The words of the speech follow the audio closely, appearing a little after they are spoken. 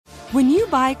When you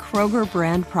buy Kroger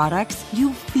brand products,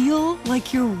 you feel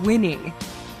like you're winning.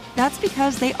 That's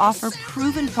because they offer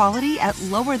proven quality at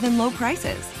lower than low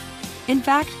prices. In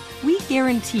fact, we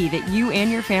guarantee that you and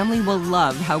your family will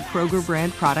love how Kroger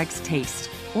brand products taste,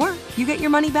 or you get your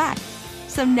money back.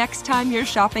 So next time you're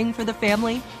shopping for the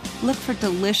family, look for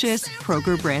delicious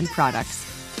Kroger brand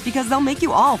products, because they'll make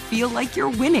you all feel like you're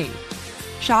winning.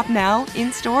 Shop now,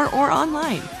 in-store, or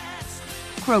online.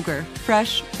 Kroger,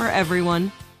 fresh for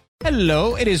everyone.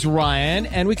 Hello, it is Ryan,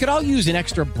 and we could all use an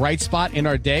extra bright spot in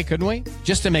our day, couldn't we?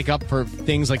 Just to make up for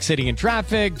things like sitting in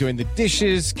traffic, doing the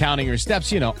dishes, counting your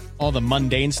steps, all the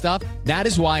mundane stuff. That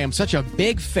is why I'm such a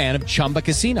big fan of Chumba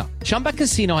Casino. Chumba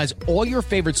Casino has all your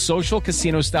favorite social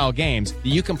casino-style games that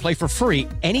you can play for free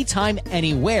anytime,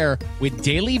 anywhere with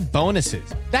daily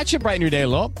bonuses. That should brighten your day a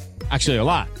little. Actually, a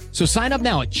lot. So sign up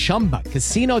now at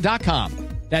ChumbaCasino.com.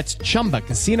 That's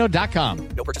ChumbaCasino.com.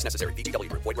 No purchase necessary. VGW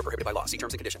Group. Void where prohibited by law. See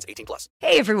terms and conditions. 18+.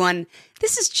 Hey everyone,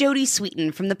 this is Jody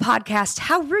Sweeten from the podcast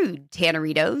How Rude,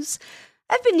 Tanneritos.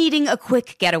 I've been needing a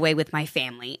quick getaway with my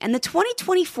family, and the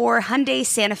 2024 Hyundai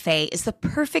Santa Fe is the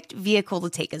perfect vehicle to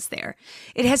take us there.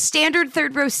 It has standard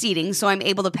third-row seating, so I'm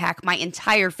able to pack my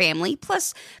entire family,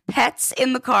 plus pets,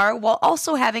 in the car, while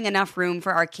also having enough room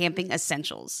for our camping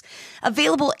essentials.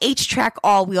 Available H-Track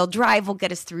all-wheel drive will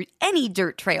get us through any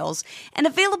dirt trails, and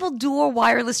available dual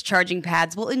wireless charging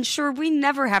pads will ensure we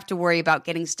never have to worry about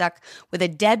getting stuck with a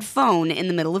dead phone in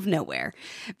the middle of nowhere.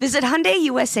 Visit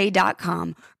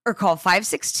HyundaiUSA.com or call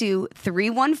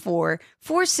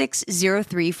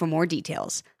 562-314-4603 for more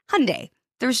details. Hyundai,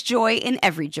 there's joy in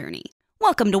every journey.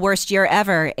 Welcome to Worst Year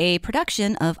Ever, a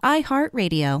production of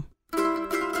iHeartRadio.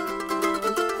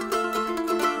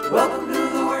 Welcome to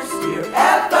the worst year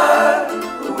ever.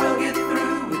 We'll get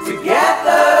through it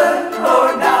together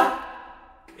or not.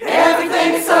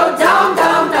 Everything's so dumb,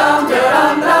 dumb, dumb,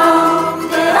 dumb, dumb,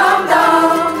 dumb, dumb,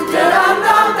 dumb, dumb,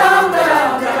 dumb, dumb.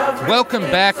 Welcome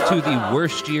back to the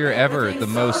Worst Year Ever, the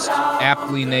most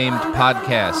aptly named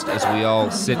podcast as we all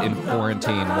sit in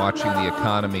quarantine watching the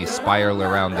economy spiral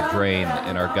around the drain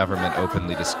and our government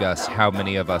openly discuss how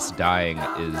many of us dying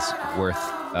is worth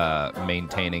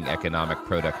maintaining economic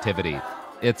productivity.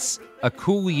 It's a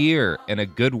cool year and a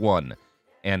good one.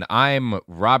 And I'm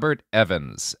Robert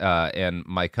Evans, and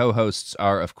my co-hosts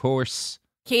are, of course...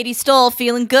 Katie Stoll,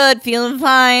 feeling good, feeling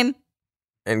fine.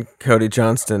 And Cody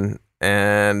Johnston,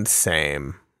 and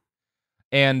same.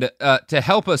 And to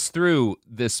help us through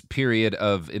this period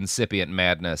of incipient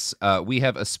madness, we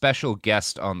have a special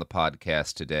guest on the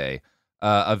podcast today,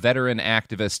 a veteran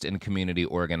activist and community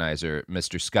organizer,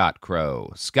 Mr. Scott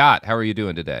Crow. Scott, how are you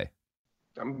doing today?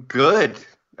 I'm good.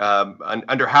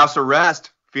 Under house arrest.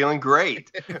 Feeling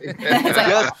great.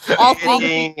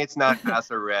 It's not house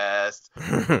arrest.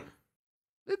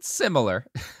 It's similar,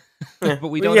 but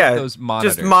we don't have those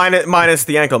monitors. Just minus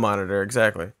the ankle monitor,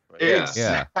 exactly.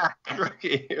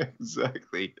 Exactly.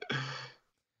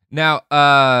 Now,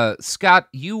 Scott,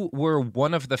 you were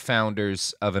one of the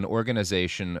founders of an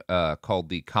organization called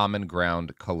the Common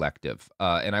Ground Collective,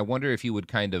 and I wonder if you would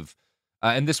kind of.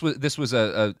 And this was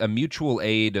a mutual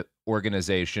aid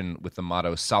organization with the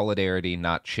motto "Solidarity,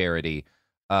 not Charity,"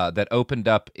 that opened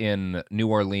up in New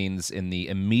Orleans in the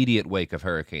immediate wake of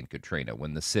Hurricane Katrina,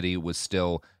 when the city was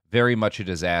still very much a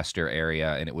disaster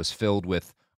area, and it was filled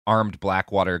with armed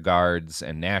Blackwater guards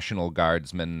and National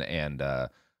Guardsmen and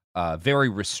very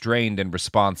restrained and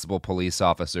responsible police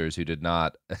officers who did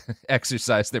not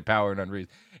exercise their power and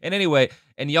unreason. And anyway,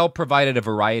 and y'all provided a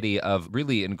variety of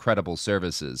really incredible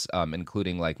services,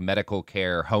 including like medical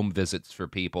care, home visits for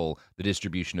people, the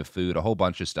distribution of food, a whole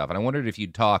bunch of stuff. And I wondered if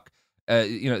you'd talk,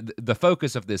 the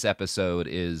focus of this episode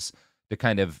is to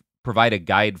kind of provide a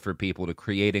guide for people to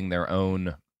creating their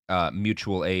own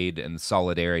mutual aid and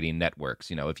solidarity networks.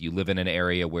 You know, if you live in an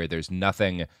area where there's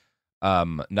nothing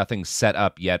set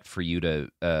up yet for you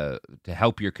to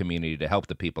help your community, to help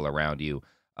the people around you.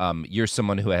 You're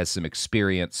someone who has some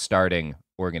experience starting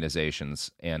organizations,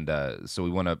 and so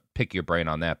we want to pick your brain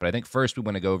on that. But I think first we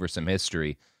want to go over some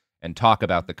history and talk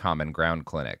about the Common Ground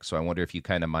Clinic. So I wonder if you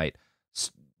kind of might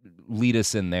lead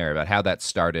us in there about how that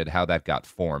started, how that got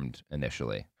formed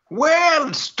initially. Well,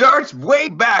 it starts way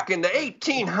back in the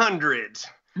 1800s.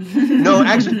 No,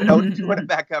 actually, no, I want to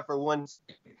back up for one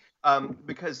second.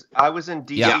 Because I was in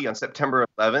D.C. on September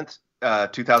 11th,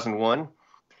 2001.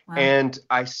 Wow. And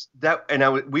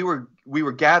we were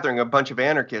gathering a bunch of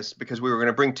anarchists because we were going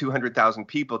to bring 200,000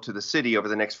 people to the city over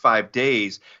the next 5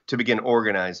 days to begin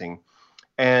organizing.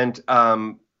 And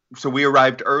so we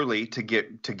arrived early to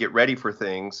get ready for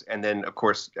things. And then, of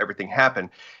course, everything happened.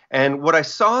 And what I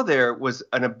saw there was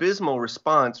an abysmal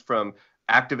response from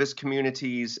activist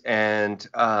communities and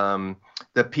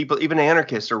the people, even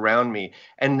anarchists around me.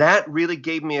 And that really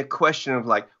gave me a question of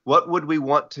like, what would we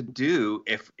want to do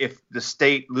if the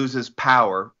state loses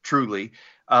power truly?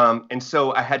 And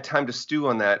so I had time to stew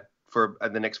on that for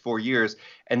the next 4 years.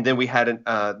 And then we had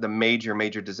the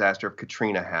major disaster of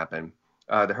Katrina happen.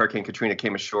 The Hurricane Katrina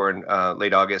came ashore in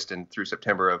late August and through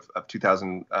September of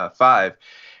 2005.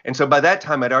 And so by that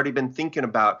time, I'd already been thinking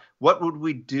about what would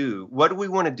we do? What do we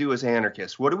want to do as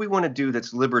anarchists? What do we want to do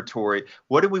that's liberatory?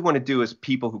 What do we want to do as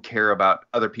people who care about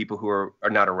other people who are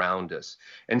not around us?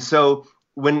 And so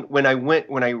when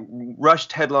I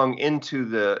rushed headlong into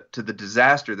the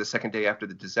disaster, the second day after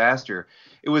the disaster,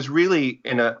 it was really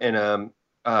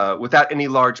without any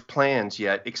large plans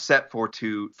yet, except for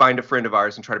to find a friend of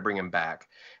ours and try to bring him back.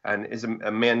 And is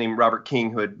a man named Robert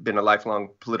King, who had been a lifelong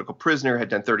political prisoner, had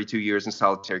done 32 years in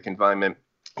solitary confinement.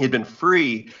 He had been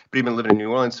free, but he'd been living in New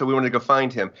Orleans, so we wanted to go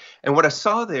find him. And what I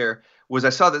saw there was I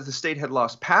saw that the state had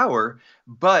lost power,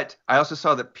 but I also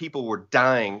saw that people were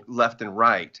dying left and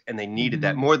right, and they needed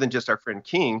that more than just our friend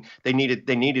King. They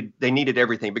needed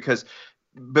everything because.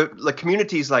 But like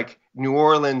communities like New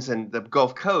Orleans and the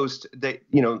Gulf Coast,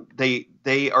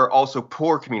 they are also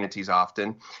poor communities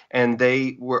often, and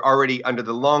they were already under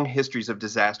the long histories of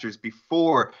disasters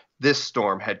before this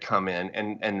storm had come in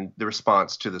and the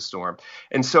response to the storm.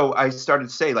 And so I started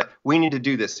to say, like, we need to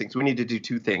do these things. We need to do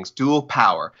two things: dual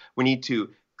power. We need to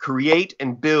create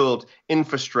and build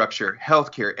infrastructure,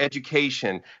 healthcare,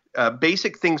 education,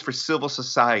 basic things for civil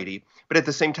society, but at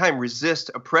the same time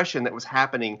resist oppression that was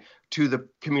happening to the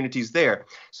communities there.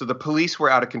 So the police were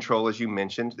out of control, as you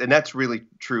mentioned, and that's really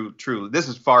true. This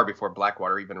is far before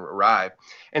Blackwater even arrived.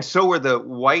 And so were the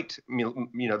white,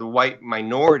 the white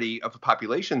minority of the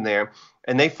population there,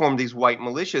 and they formed these white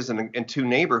militias in two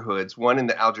neighborhoods, one in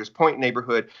the Algiers Point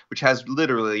neighborhood, which has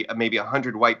literally maybe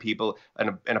 100 white people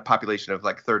and a population of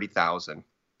like 30,000.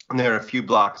 And there are a few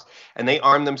blocks, and they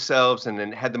armed themselves and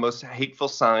then had the most hateful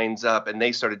signs up, and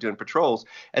they started doing patrols.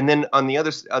 And then on the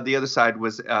other side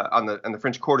was on the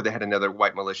French Quarter, they had another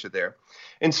white militia there.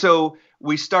 And so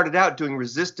we started out doing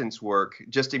resistance work,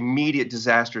 just immediate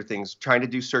disaster things, trying to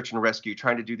do search and rescue,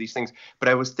 trying to do these things. But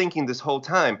I was thinking this whole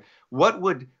time, what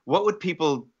would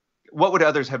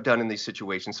others have done in these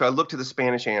situations? So I looked to the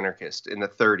Spanish anarchists in the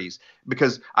 30s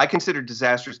because I consider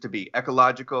disasters to be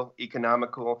ecological,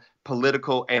 economical,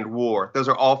 political, and war. Those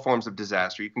are all forms of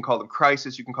disaster. You can call them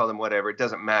crisis, you can call them whatever, it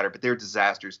doesn't matter, but they're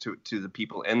disasters to the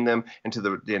people in them and to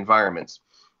the environments.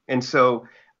 And so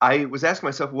I was asking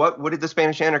myself, what did the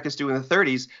Spanish anarchists do in the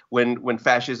 30s when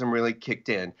fascism really kicked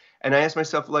in? And I asked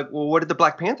myself, like, well, what did the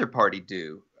Black Panther Party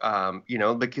do?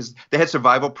 Because they had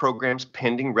survival programs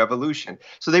pending revolution.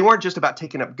 So they weren't just about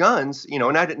taking up guns,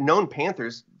 and I'd known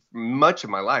Panthers much of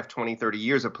my life, 20, 30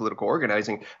 years of political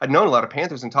organizing. I'd known a lot of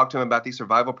Panthers and talked to them about these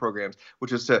survival programs,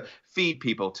 which was to feed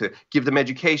people, to give them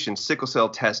education, sickle cell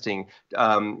testing,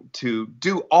 to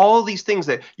do all these things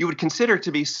that you would consider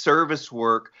to be service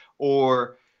work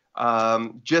or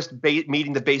just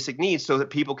meeting the basic needs so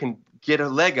that people can get a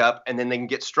leg up and then they can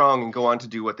get strong and go on to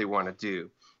do what they want to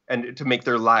do and to make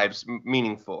their lives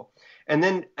meaningful.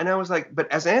 And I was like,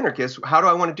 but as anarchists, how do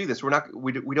I want to do this? I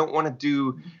don't want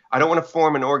to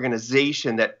form an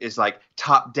organization that is like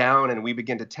top down and we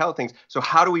begin to tell things. So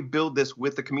how do we build this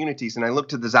with the communities? And I looked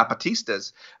to the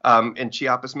Zapatistas in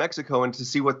Chiapas, Mexico, and to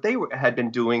see what they had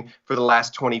been doing for the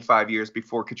last 25 years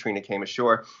before Katrina came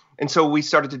ashore. And so we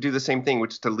started to do the same thing,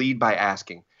 which is to lead by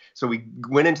asking. So we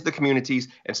went into the communities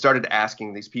and started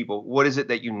asking these people, what is it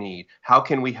that you need? How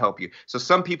can we help you? So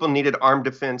some people needed armed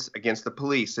defense against the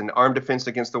police and armed defense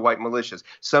against the white militias.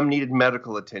 Some needed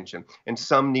medical attention and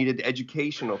some needed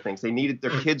educational things. They needed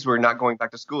their kids were not going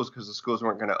back to schools because the schools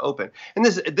weren't going to open. And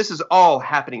this is all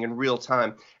happening in real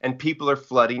time, and people are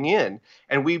flooding in.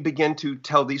 And we begin to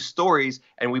tell these stories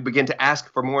and we begin to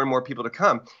ask for more and more people to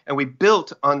come. And we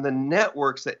built on the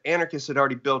networks that anarchists had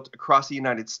already built across the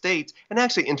United States and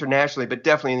actually internationally, but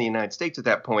definitely in the United States at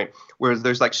that point, where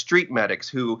there's like street medics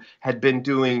who had been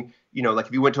doing, like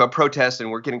if you went to a protest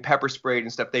and were getting pepper sprayed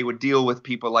and stuff, they would deal with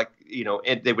people like,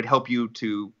 and they would help you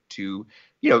to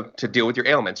deal with your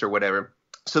ailments or whatever.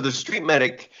 So the street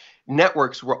medic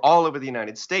networks were all over the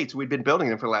United States. We'd been building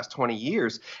them for the last 20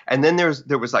 years. And then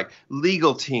there was like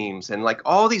legal teams and like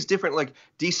all these different like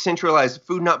decentralized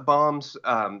Food Not Bombs,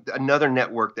 another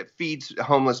network that feeds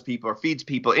homeless people or feeds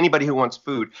people, anybody who wants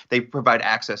food, they provide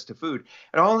access to food.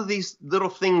 And all of these little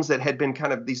things that had been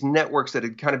kind of these networks that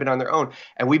had kind of been on their own.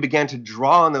 And we began to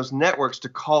draw on those networks to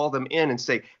call them in and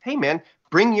say, hey, man,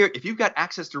 if you've got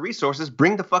access to resources,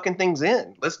 bring the fucking things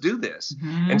in. Let's do this.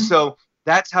 Mm-hmm. And so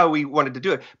That's how we wanted to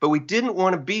do it. But we didn't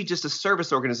want to be just a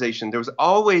service organization. There was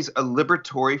always a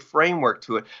liberatory framework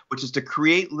to it, which is to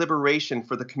create liberation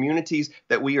for the communities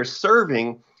that we are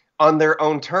serving on their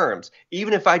own terms.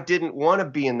 Even if I didn't want to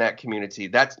be in that community,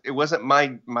 it wasn't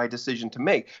my decision to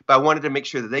make. But I wanted to make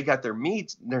sure that they got their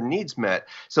needs met.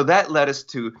 So that led us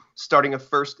to starting a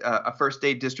first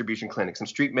aid distribution clinic. Some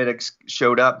street medics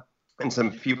showed up and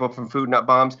some people from Food Not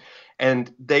Bombs.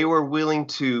 And they were willing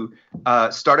to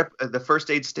start up the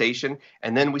first aid station.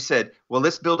 And then we said, well,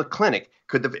 let's build a clinic.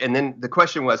 And then the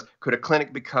question was, could a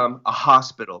clinic become a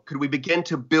hospital? Could we begin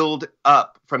to build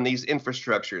up from these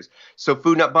infrastructures? So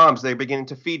Food Not Bombs, they're beginning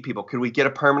to feed people. Could we get a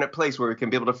permanent place where we can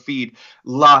be able to feed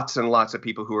lots and lots of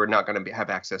people who are not going to have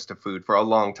access to food for a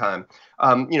long time?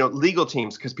 Legal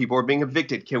teams, because people are being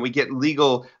evicted. Can we get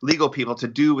legal people to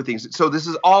do with things? So this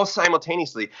is all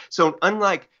simultaneously. So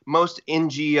unlike most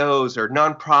NGOs or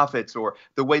nonprofits or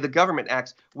the way the government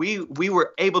acts, we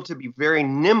were able to be very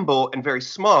nimble and very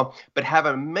small, but have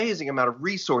an amazing amount of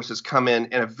resources come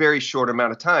in a very short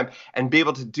amount of time and be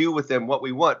able to do with them what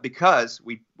we want, because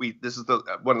we this is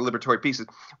one of the liberatory pieces.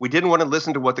 We didn't want to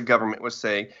listen to what the government was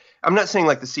saying. I'm not saying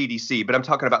like the CDC, but I'm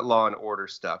talking about law and order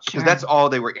stuff, because that's all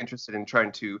they were interested in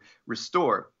trying to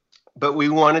restore. But we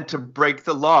wanted to break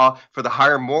the law for the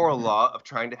higher moral law of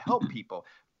trying to help people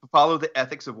follow the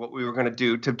ethics of what we were going to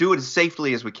do it as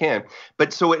safely as we can.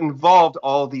 But so it involved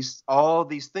all these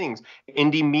things.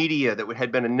 Indie media, that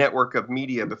had been a network of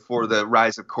media before the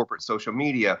rise of corporate social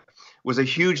media, was a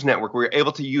huge network. We were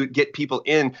able to get people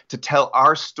in to tell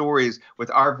our stories with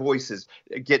our voices,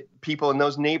 get people in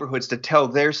those neighborhoods to tell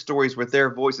their stories with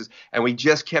their voices. And we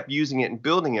just kept using it and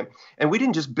building it. And we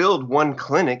didn't just build one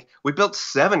clinic. We built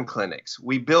 7 clinics.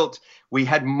 We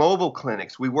had mobile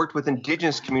clinics. We worked with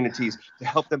indigenous communities to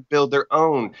help them build their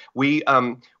own. We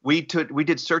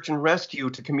did search and rescue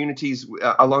to communities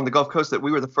along the Gulf Coast that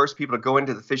we were the first people to go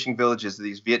into the fishing villages of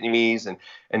these Vietnamese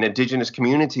and indigenous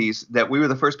communities, that we were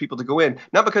the first people to go in,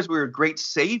 not because we were great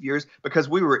saviors, because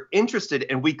we were interested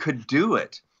and we could do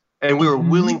it. And we were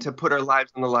willing to put our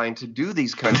lives on the line to do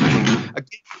these kinds of things.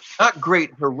 Again, not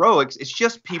great heroics. It's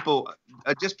just people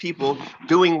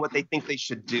doing what they think they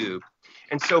should do.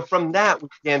 And so from that,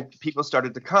 people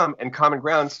started to come, and Common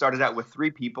Ground started out with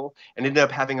 3 people and ended up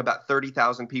having about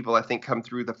 30,000 people, I think, come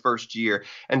through the first year.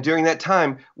 And during that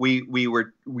time, we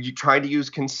tried to use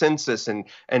consensus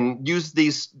and use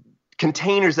these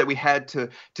containers that we had to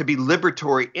be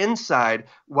liberatory inside,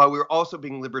 while we were also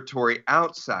being liberatory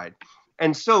outside.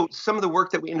 And so some of the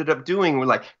work that we ended up doing were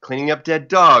like cleaning up dead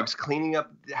dogs, cleaning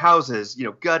up houses,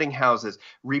 gutting houses,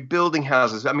 rebuilding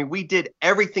houses. I mean, we did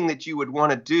everything that you would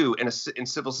want to do in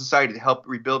civil society to help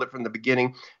rebuild it from the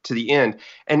beginning to the end.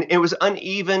 And it was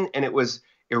uneven, and it was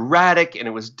erratic, and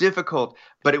it was difficult,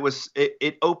 but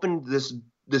it opened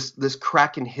this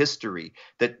crack in history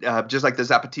that, just like the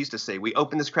Zapatistas say, we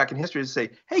opened this crack in history to say,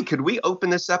 hey, could we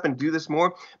open this up and do this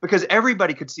more? Because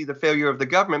everybody could see the failure of the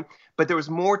government, but there was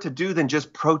more to do than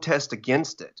just protest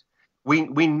against it. We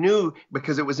knew,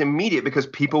 because it was immediate, because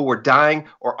people were dying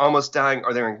or almost dying,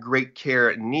 or they're in great care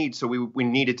and need. So we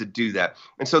needed to do that.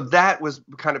 And so that was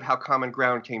kind of how Common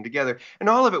Ground came together. And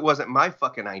all of it wasn't my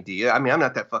fucking idea. I mean, I'm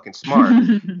not that fucking smart.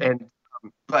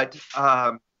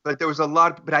 But there was a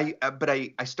lot, but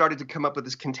I started to come up with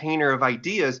this container of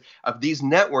ideas of these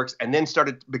networks, and then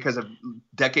started, because of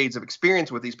decades of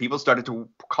experience with these people, started to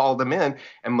call them in.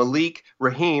 And Malik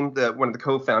Rahim, one of the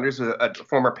co-founders, a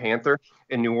former Panther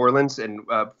in New Orleans and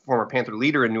former Panther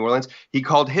leader in New Orleans, he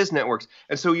called his networks.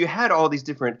 And so you had all these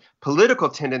different political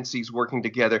tendencies working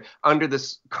together under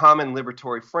this common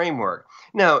liberatory framework.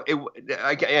 Now,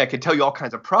 I could tell you all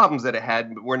kinds of problems that it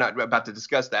had, but we're not about to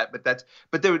discuss that. But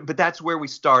that's where we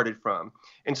started from.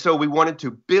 And so we wanted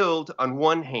to build on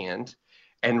one hand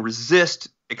and resist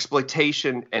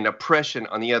exploitation and oppression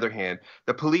on the other hand.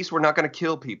 The police were not going to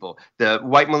kill people. The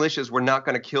white militias were not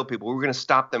going to kill people. We were going to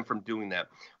stop them from doing that.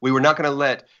 We were not going to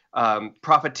let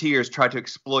profiteers try to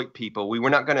exploit people. We were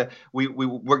not going to. We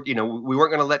weren't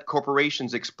going to let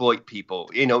corporations exploit people.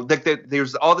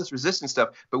 There's all this resistance stuff,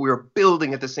 but we were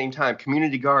building at the same time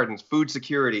community gardens, food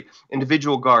security,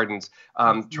 individual gardens,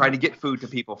 trying to get food to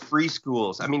people, free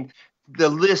schools. I mean, the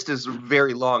list is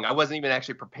very long. I wasn't even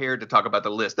actually prepared to talk about the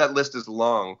list. That list is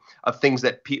long of things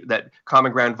that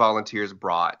Common Ground volunteers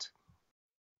brought.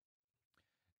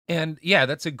 And yeah,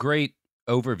 that's a great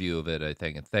overview of it, I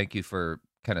think. And thank you for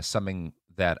kind of summing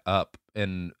that up.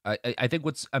 And I think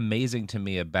what's amazing to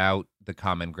me about the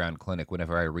Common Ground Clinic,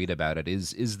 whenever I read about it,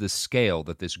 is the scale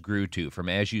that this grew to, from,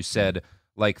 as you said,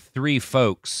 like 3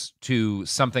 folks to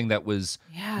something that was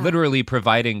literally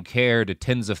providing care to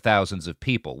tens of thousands of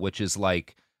people, which is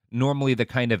like normally the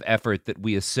kind of effort that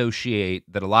we associate,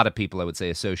 that a lot of people, I would say,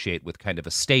 associate with kind of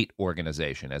a state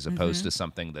organization as opposed to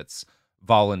something that's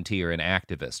volunteer and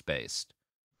activist based.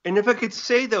 And if I could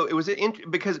say, though, it was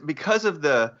because of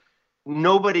the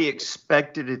nobody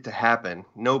expected it to happen.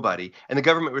 Nobody. And the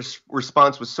government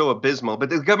response was so abysmal. But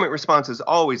the government response is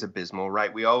always abysmal,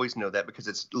 right? We always know that because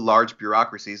it's large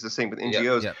bureaucracies. The same with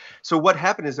NGOs. Yep. So what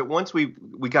happened is that once we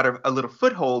got a little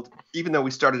foothold, even though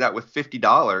we started out with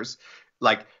 $50,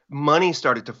 like money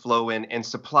started to flow in and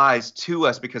supplies to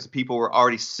us because people were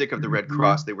already sick of the Red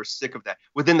Cross. They were sick of that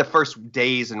within the first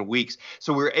days and weeks.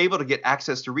 So we were able to get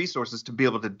access to resources to be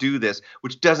able to do this,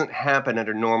 which doesn't happen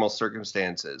under normal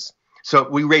circumstances. So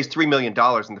we raised $3 million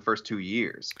in the first 2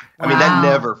 years. I mean, that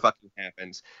never fucking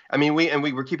happens. I mean,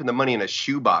 we were keeping the money in a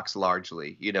shoebox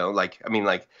largely, but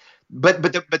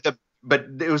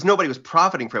there was nobody was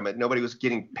profiting from it. Nobody was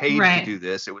getting paid to do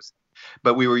this. It was,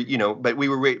 but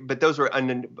those were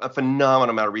a phenomenal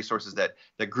amount of resources that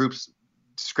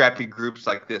scrappy groups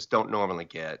like this don't normally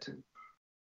get.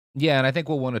 Yeah, and I think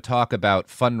we'll want to talk about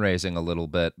fundraising a little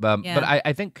bit. But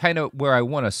I think kind of where I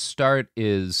want to start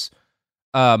is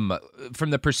from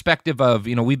the perspective of,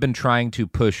 we've been trying to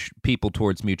push people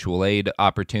towards mutual aid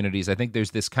opportunities. I think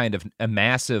there's this kind of a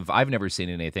massive, I've never seen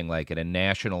anything like it, a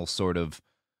national sort of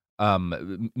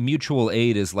mutual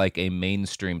aid is like a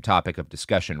mainstream topic of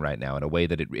discussion right now in a way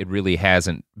that it really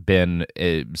hasn't been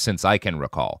since I can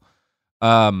recall.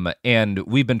 And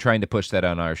we've been trying to push that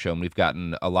on our show, and we've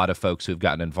gotten a lot of folks who've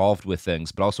gotten involved with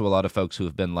things, but also a lot of folks who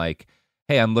have been like,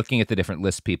 hey, I'm looking at the different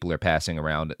lists people are passing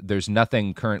around. There's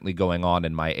nothing currently going on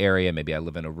in my area. Maybe I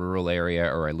live in a rural area,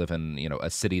 or I live in, a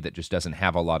city that just doesn't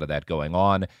have a lot of that going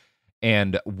on.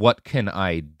 And what can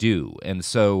I do? And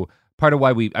so part of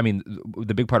why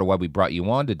the big part of why we brought you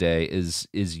on today is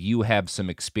you have some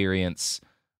experience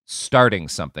starting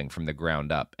something from the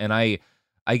ground up. And I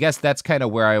guess that's kind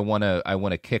of where I want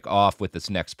to kick off with this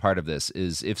next part of this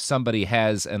is if somebody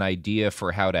has an idea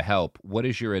for how to help, what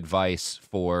is your advice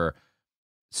for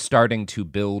starting to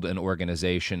build an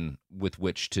organization with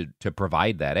which to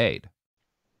provide that aid?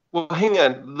 Well, hang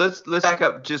on. Let's back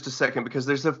up just a second, because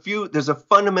there's a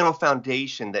fundamental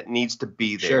foundation that needs to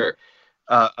be there. Sure.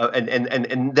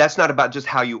 And that's not about just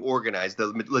how you organize. The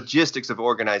logistics of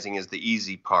organizing is the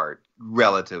easy part,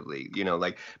 relatively,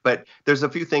 but there's a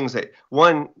few things that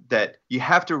you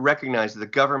have to recognize that the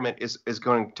government is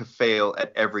going to fail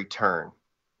at every turn.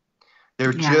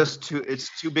 They're it's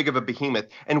too big of a behemoth.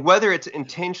 And whether it's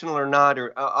intentional or not,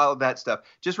 or all of that stuff,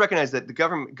 just recognize that the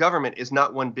government is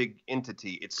not one big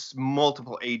entity. It's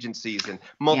multiple agencies and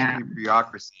multiple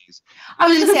bureaucracies. I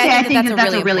was going to say, I think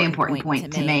that's a really important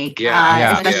point to make.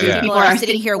 Especially if people are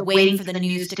sitting here waiting for the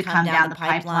news to come down the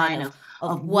pipeline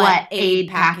of what aid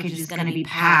package is going to be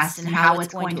passed and how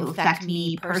it's going to affect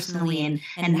me personally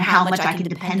and how much I can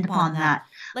depend upon that.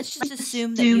 Let's just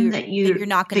assume that you're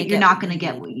not going to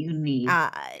get what you need,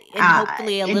 and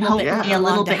hopefully a little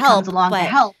bit comes along to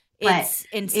help. But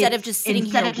instead of just sitting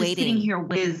here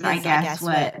waiting, I guess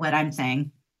what I'm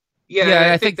saying. Yeah,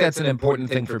 I think that's an important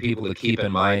thing for people to keep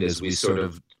in mind as we sort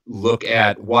of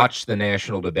watch the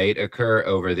national debate occur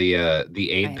over the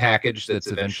aid package that's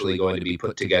eventually going to be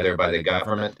put together by the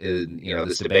government.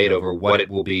 This debate over what it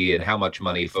will be and how much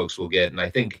money folks will get, and I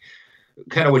think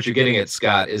kind of what you're getting at,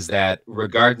 Scott, is that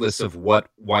regardless of what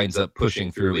winds up pushing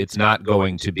through, it's not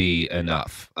going to be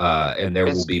enough, and there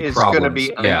will be problems. It's going to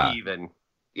be uneven.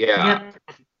 Yeah.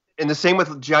 And the same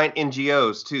with giant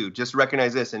NGOs, too. Just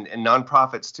recognize this, and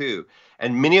nonprofits, too.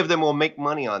 And many of them will make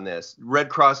money on this. Red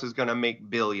Cross is going to make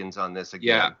billions on this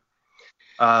again.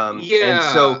 And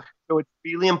so it's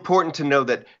really important to know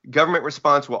that government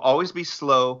response will always be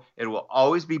slow. It will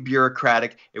always be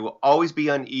bureaucratic. It will always be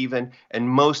uneven. And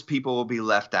most people will be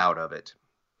left out of it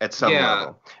at some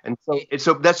level. And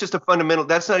so that's just a fundamental.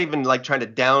 That's not even like trying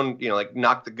to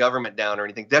knock the government down or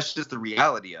anything. That's just the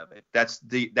reality of it.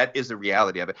 That is the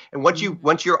reality of it. And once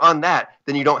you're on that,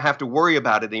 then you don't have to worry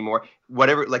about it anymore.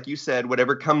 Whatever, like you said,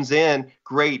 whatever comes in,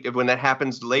 great when that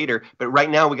happens later. But right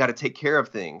now we got to take care of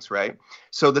things, right?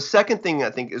 So the second thing I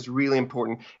think is really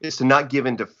important is to not give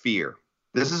in to fear.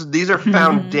 These are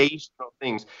foundational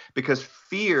things, because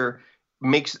fear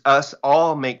makes us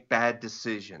all make bad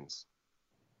decisions.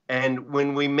 And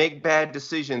when we make bad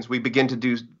decisions, we begin to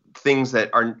do things that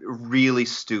are really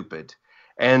stupid.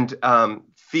 And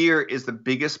fear is the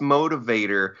biggest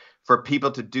motivator for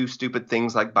people to do stupid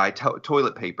things like buy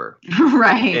toilet paper.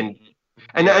 Right.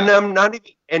 And I'm not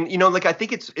even, I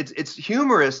think it's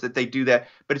humorous that they do that,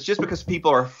 but it's just because people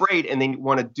are afraid and they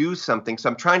want to do something. So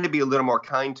I'm trying to be a little more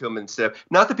kind to them instead of,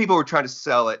 not the people who are trying to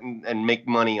sell it and make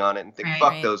money on it and think,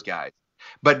 fuck those guys.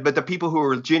 But the people who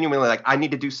are genuinely like, I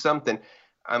need to do something.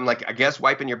 I'm like, I guess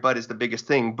wiping your butt is the biggest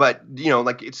thing, but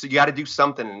like you got to do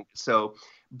something. So,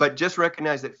 but just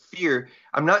recognize that fear,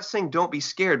 I'm not saying don't be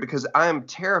scared, because I am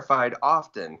terrified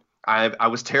often. I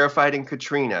was terrified in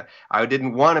Katrina. I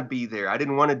didn't want to be there. I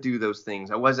didn't want to do those things.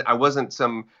 I wasn't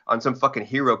on some fucking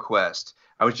hero quest.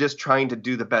 I was just trying to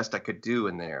do the best I could do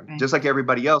in there, just like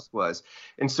everybody else was.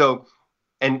 And so,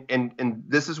 and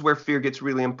this is where fear gets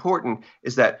really important,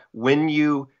 is that when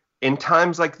you, in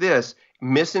times like this,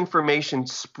 misinformation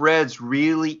spreads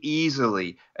really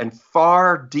easily and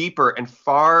far deeper and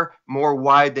far more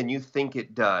wide than you think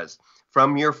it does.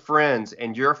 From your friends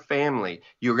and your family,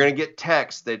 you're going to get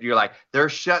texts that you're like, they're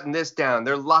shutting this down,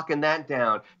 they're locking that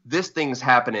down, this thing's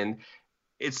happening.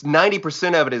 It's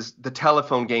 90% of it is the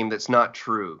telephone game that's not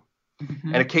true.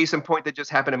 Mm-hmm. And a case in point that just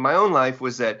happened in my own life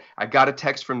was that I got a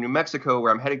text from New Mexico,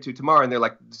 where I'm heading to tomorrow, and they're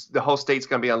like, the whole state's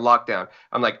going to be on lockdown.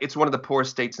 I'm like, it's one of the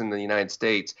poorest states in the United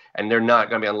States, and they're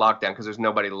not going to be on lockdown because there's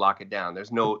nobody to lock it down. There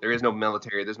is no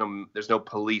military, there's no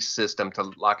police system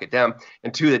to lock it down.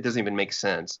 And two, that doesn't even make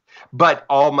sense. But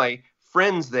all my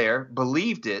friends there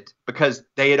believed it because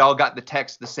they had all got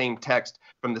the same text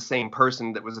from the same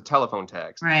person that was a telephone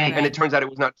text. Right. And it turns out it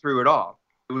was not true at all.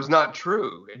 It was not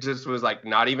true. It just was like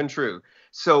not even true.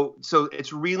 So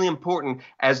it's really important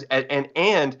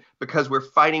and because we're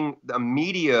fighting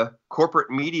a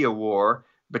corporate media war,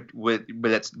 but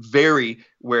that's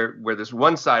where there's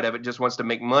one side of it just wants to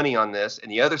make money on this,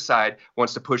 and the other side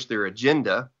wants to push their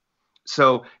agenda.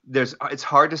 So it's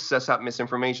hard to suss out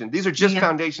misinformation. These are just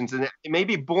foundations, and it may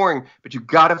be boring, but you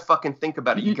got to fucking think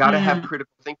about it. You got to have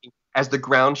critical thinking as the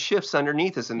ground shifts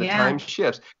underneath us and the time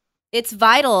shifts. It's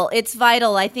vital. It's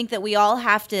vital. I think that we all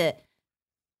have to.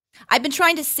 I've been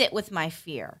trying to sit with my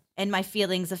fear and my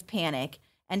feelings of panic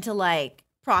and to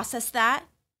process that,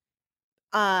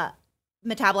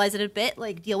 metabolize it a bit,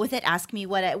 deal with it, ask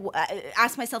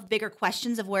myself bigger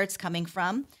questions of where it's coming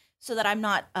from so that I'm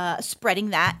not spreading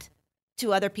that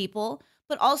to other people.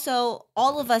 But also,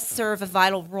 all of us serve a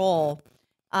vital role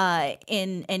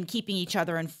in keeping each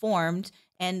other informed.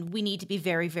 And we need to be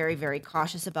very, very, very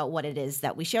cautious about what it is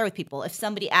that we share with people. If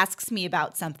somebody asks me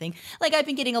about something, I've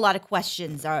been getting a lot of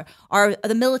questions, is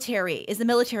the military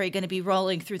going to be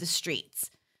rolling through the streets?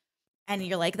 And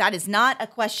you're like, that is not a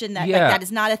question that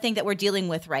is not a thing that we're dealing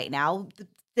with right now.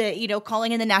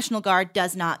 Calling in the National Guard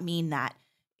does not mean that.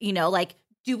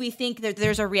 Do we think that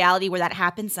there's a reality where that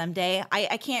happens someday?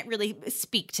 I can't really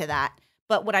speak to that.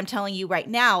 But what I'm telling you right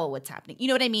now, what's happening, you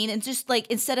know what I mean? And just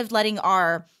instead of letting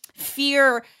our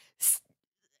fear,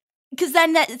 because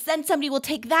then somebody will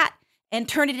take that and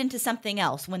turn it into something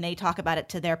else when they talk about it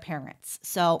to their parents.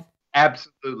 So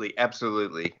absolutely,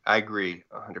 I agree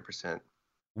 100%.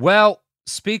 Well,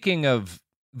 speaking of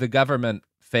the government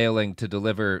failing to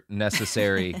deliver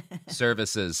necessary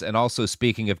services, and also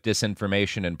speaking of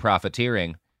disinformation and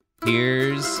profiteering,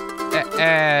 here's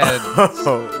Ed.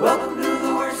 Welcome to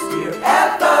the worst year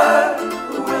ever.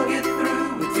 We'll get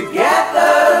through it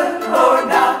together or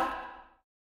not.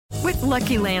 With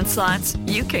Lucky Land Slots,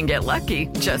 you can get lucky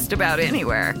just about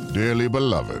anywhere. Dearly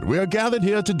beloved, we are gathered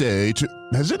here today to...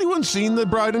 Has anyone seen the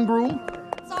bride and groom?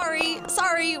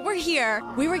 Sorry, we're here.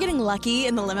 We were getting lucky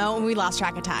in the limo and we lost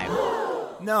track of time.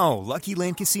 No, Lucky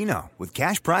Land Casino, with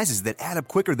cash prizes that add up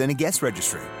quicker than a guest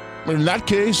registry. In that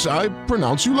case, I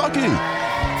pronounce you lucky.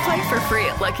 Play for free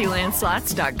at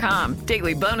LuckyLandSlots.com.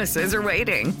 Daily bonuses are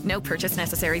waiting. No purchase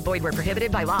necessary. Void where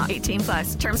prohibited by law.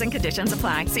 18+. Terms and conditions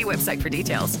apply. See website for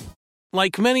details.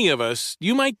 Like many of us,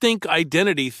 you might think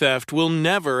identity theft will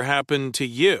never happen to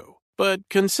you. But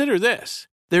consider this.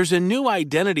 There's a new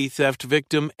identity theft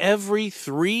victim every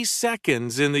 3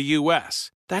 seconds in the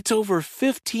U.S. That's over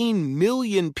 15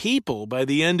 million people by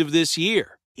the end of this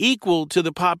year, equal to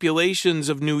the populations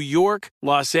of New York,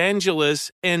 Los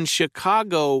Angeles, and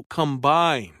Chicago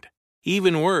combined.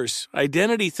 Even worse,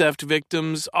 identity theft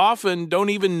victims often don't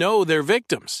even know they're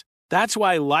victims. That's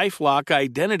why LifeLock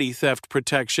Identity Theft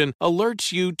Protection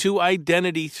alerts you to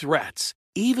identity threats,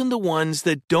 even the ones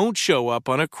that don't show up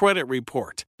on a credit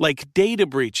report, like data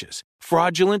breaches,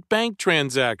 fraudulent bank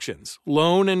transactions,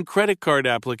 loan and credit card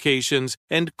applications,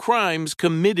 and crimes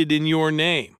committed in your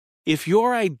name. If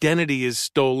your identity is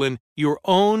stolen, your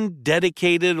own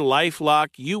dedicated LifeLock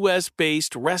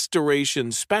U.S.-based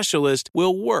restoration specialist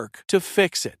will work to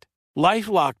fix it.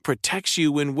 LifeLock protects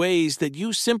you in ways that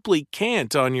you simply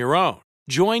can't on your own.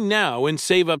 Join now and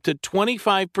save up to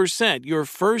 25% your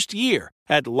first year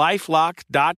at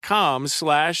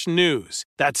LifeLock.com/news.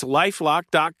 That's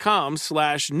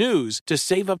LifeLock.com/news to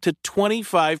save up to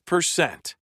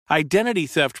 25%. Identity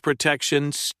theft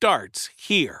protection starts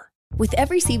here. With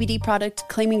every CBD product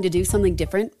claiming to do something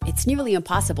different, it's nearly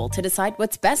impossible to decide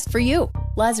what's best for you.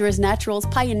 Lazarus Naturals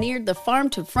pioneered the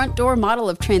farm-to-front-door model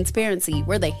of transparency,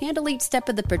 where they handle each step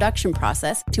of the production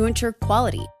process to ensure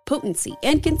quality, potency,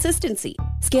 and consistency.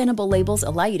 Scannable labels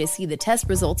allow you to see the test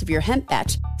results of your hemp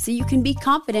batch, so you can be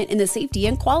confident in the safety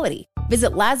and quality.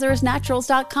 Visit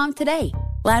LazarusNaturals.com today.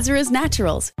 Lazarus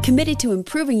Naturals, committed to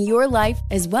improving your life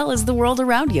as well as the world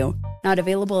around you. Not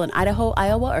available in Idaho,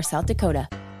 Iowa, or South Dakota.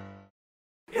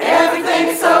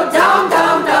 Everything's so dumb,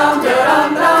 dumb, dumb,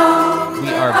 dumb, dumb.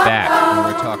 We are back, and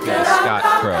we're talking to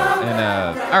Scott Crow.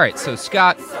 And all right, so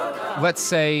Scott, let's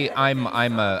say I'm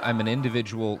an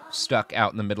individual stuck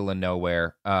out in the middle of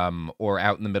nowhere, or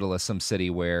out in the middle of some city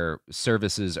where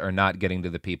services are not getting to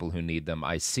the people who need them.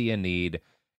 I see a need,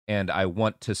 and I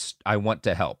want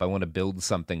to help. I want to build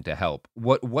something to help.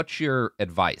 What's your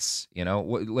advice?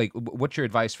 What's your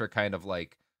advice for kind of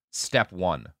like step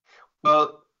one?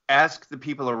 Well, ask the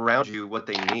people around you what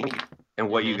they need and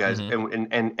what you guys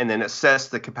and then assess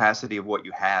the capacity of what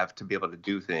you have to be able to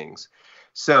do things.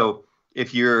 So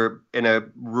if you're in a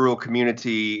rural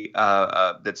community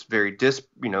that's very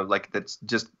that's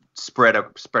just spread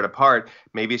apart,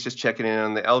 maybe it's just checking in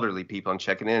on the elderly people and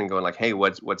checking in and going like, hey,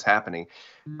 what's happening?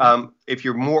 If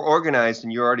you're more organized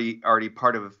and you're already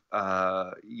part of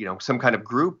some kind of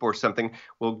group or something,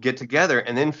 we'll get together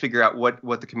and then figure out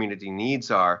what the community needs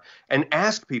are and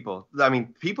ask people. I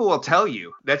mean, people will tell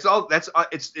you. That's all.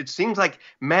 It seems like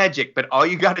magic, but all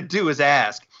you got to do is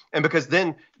ask, and because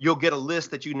then you'll get a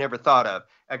list that you never thought of.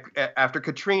 After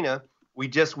Katrina, we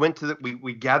just went to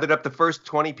we gathered up the first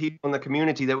 20 people in the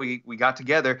community that we got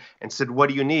together and said, what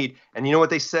do you need? And you know what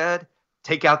they said?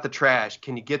 Take out the trash.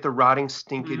 Can you get the rotting,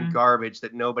 stinking garbage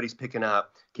that nobody's picking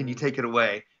up? Can you take it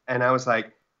away? And I was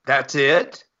like, that's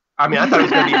it? I mean, I thought it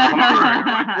was going to be hard.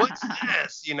 Like, what's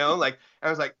this? I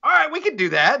was like, all right, we can do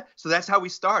that. So that's how we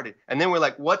started. And then we're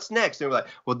like, what's next? And we're like,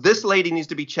 well, this lady needs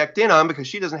to be checked in on because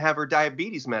she doesn't have her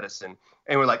diabetes medicine.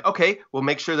 And we're like, okay, we'll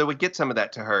make sure that we get some of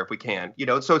that to her if we can.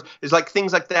 So it's like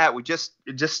things like that.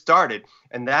 It just started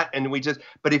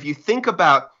but if you think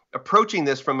about approaching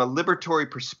this from a liberatory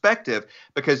perspective,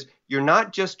 because you're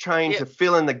not just trying to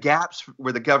fill in the gaps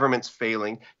where the government's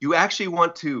failing, you actually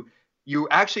want to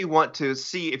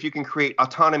see if you can create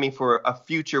autonomy for a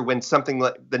future when something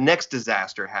like the next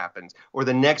disaster happens or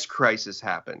the next crisis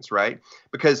happens, right?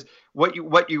 Because when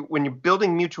you're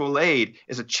building mutual aid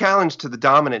is a challenge to the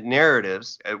dominant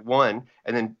narratives at one,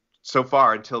 and then so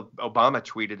far until Obama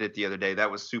tweeted it the other day, that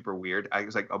was super weird. I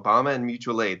was like, Obama and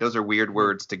mutual aid, those are weird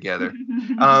words together.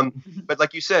 But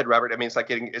like you said, Robert, I mean,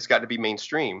 it's got to be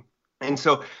mainstream. And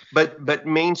so, but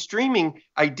mainstreaming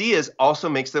ideas also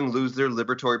makes them lose their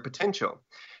liberatory potential.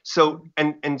 So,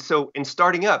 so in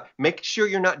starting up, make sure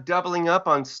you're not doubling up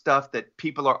on stuff that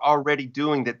people are already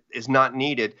doing that is not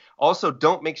needed. Also,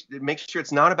 don't make sure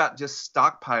it's not about just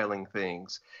stockpiling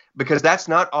things, because that's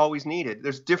not always needed.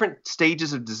 There's different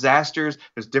stages of disasters.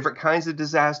 There's different kinds of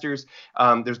disasters.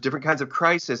 There's different kinds of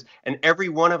crisis, and every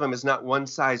one of them is not one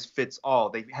size fits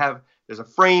all. There's a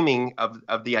framing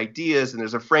of the ideas, and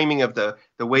there's a framing of the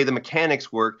way the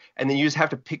mechanics work, and then you just have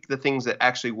to pick the things that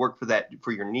actually work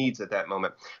for your needs at that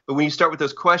moment. But when you start with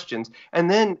those questions, and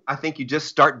then I think you just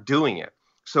start doing it.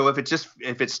 So if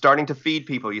it's starting to feed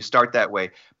people, you start that way.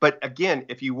 But again,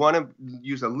 if you want to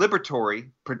use a liberatory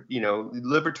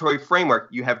framework,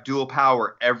 you have dual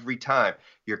power every time.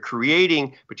 You're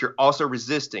creating, but you're also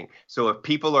resisting. So if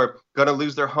people are going to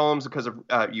lose their homes because of,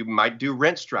 you might do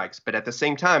rent strikes, but at the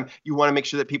same time, you want to make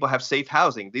sure that people have safe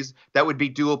housing. That would be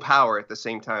dual power at the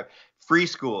same time. Free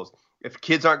schools. If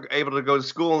kids aren't able to go to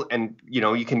school, and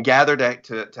you can gather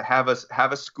to have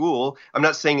a school. I'm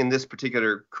not saying in this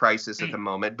particular crisis at the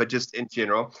moment, but just in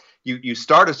general, you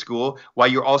start a school while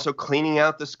you're also cleaning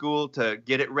out the school to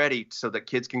get it ready so that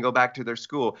kids can go back to their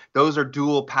school. Those are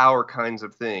dual power kinds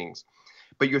of things.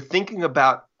 But you're thinking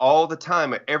about all the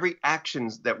time, every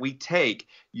actions that we take,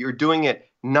 you're doing it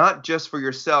not just for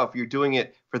yourself, you're doing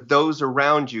it for those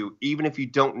around you, even if you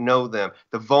don't know them,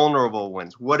 the vulnerable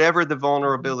ones, whatever the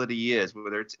vulnerability is,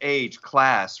 whether it's age,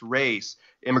 class, race,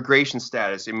 immigration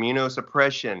status,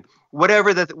 immunosuppression,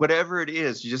 whatever it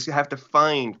is, you just have to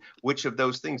find which of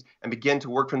those things and begin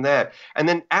to work from that. And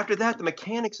then after that, the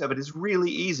mechanics of it is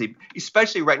really easy,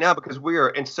 especially right now because we are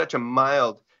in such a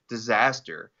mild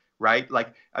disaster. Right?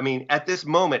 Like, I mean, at this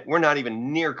moment, we're not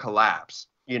even near collapse,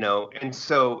 and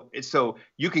so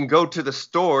you can go to the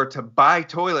store to buy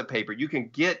toilet paper. You can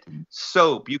get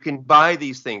soap. You can buy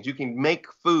these things. You can make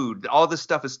food. All this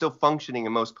stuff is still functioning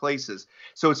in most places.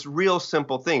 So it's real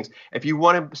simple things. If you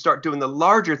want to start doing the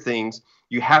larger things,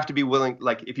 you have to be willing,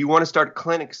 like if you want to start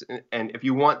clinics and if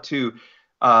you want to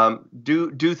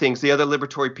do things. The other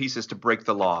liberatory piece is to break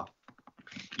the law.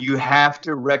 You have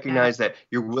to recognize that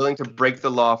you're willing to break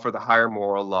the law for the higher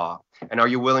moral law. And are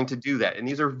you willing to do that? And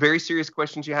these are very serious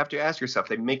questions you have to ask yourself.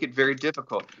 They make it very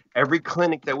difficult. Every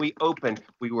clinic that we opened,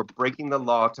 we were breaking the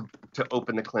law to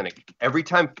open the clinic. Every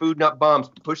time Food Not Bombs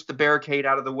pushed the barricade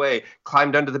out of the way,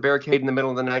 climbed under the barricade in the middle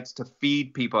of the night to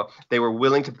feed people, they were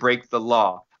willing to break the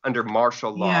law under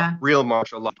martial law, real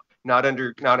martial law, not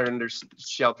under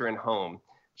shelter and home,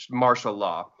 martial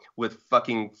law with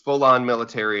fucking full-on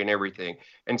military and everything.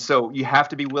 And so you have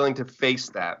to be willing to face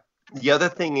that. The other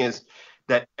thing is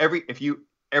that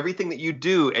everything that you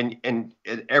do and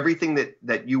everything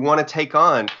that you want to take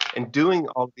on and doing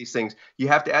all of these things, you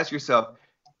have to ask yourself,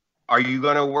 are you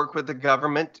going to work with the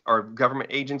government or government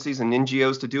agencies and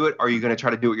NGOs to do it? Or are you going to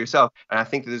try to do it yourself? And I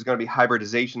think that there's going to be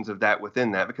hybridizations of that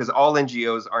within that, because all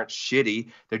NGOs aren't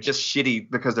shitty. They're just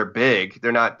shitty because they're big.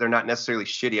 They're not necessarily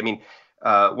shitty. I mean,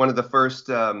 one of the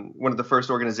first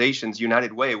organizations,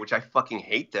 United Way, which I fucking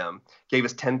hate them, gave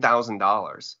us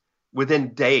 $10,000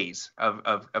 within days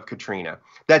of Katrina.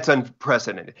 That's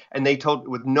unprecedented. And they told,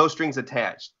 with no strings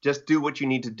attached, just do what you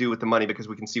need to do with the money because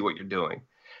we can see what you're doing.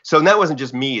 So, and that wasn't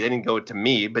just me. They didn't go to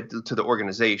me, but to the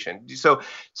organization.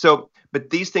 But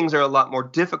these things are a lot more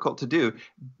difficult to do.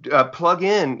 Plug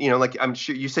in, like I'm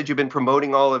sure you said you've been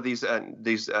promoting all of these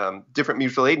different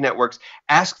mutual aid networks.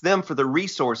 Ask them for the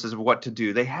resources of what to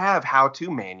do. They have how-to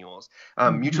manuals.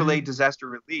 Mutual aid disaster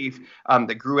relief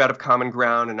that grew out of Common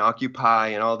Ground and Occupy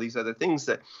and all these other things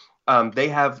that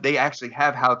they actually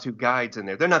have how-to guides in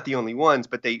there. They're not the only ones,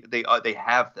 but they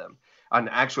have them on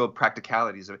actual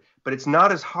practicalities of it. But it's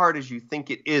not as hard as you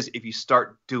think it is if you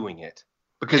start doing it,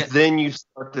 because then you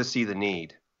start to see the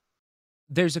need.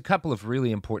 There's a couple of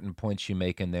really important points you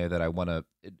make in there that I want to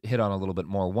hit on a little bit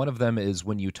more. One of them is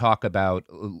when you talk about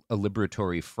a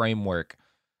liberatory framework.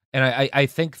 And I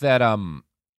think that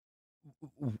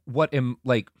what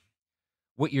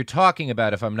you're talking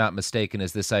about, if I'm not mistaken,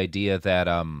 is this idea that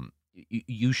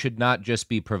you should not just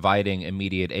be providing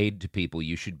immediate aid to people.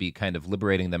 You should be kind of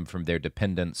liberating them from their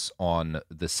dependence on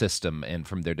the system and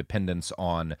from their dependence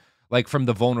on, from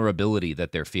the vulnerability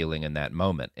that they're feeling in that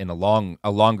moment in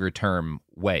a longer term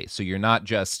way. So you're not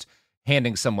just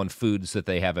handing someone food so that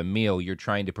they have a meal. You're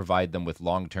trying to provide them with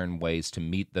long-term ways to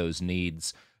meet those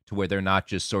needs, to where they're not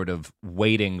just sort of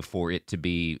waiting for it to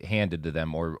be handed to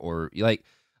them or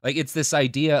it's this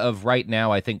idea of right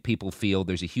now, I think people feel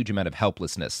there's a huge amount of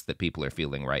helplessness that people are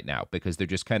feeling right now because they're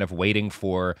just kind of waiting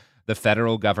for the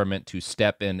federal government to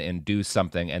step in and do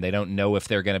something, and they don't know if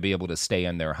they're going to be able to stay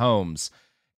in their homes.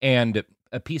 And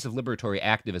a piece of liberatory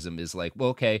activism is like, well,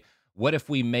 okay, what if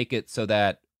we make it so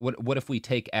that, what if we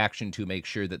take action to make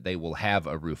sure that they will have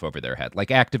a roof over their head, like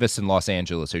activists in Los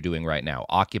Angeles are doing right now,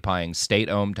 occupying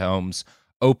state-owned homes,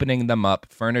 opening them up,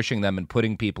 furnishing them, and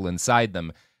putting people inside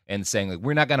them, and saying,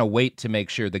 we're not going to wait to make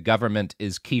sure the government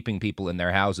is keeping people in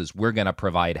their houses. We're going to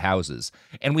provide houses.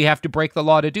 And we have to break the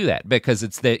law to do that because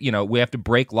it's we have to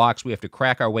break locks. We have to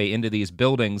crack our way into these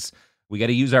buildings. We got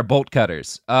to use our bolt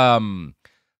cutters. So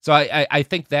I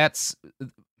think that's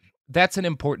an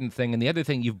important thing. And the other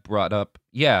thing you've brought up,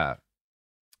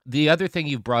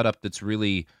 that's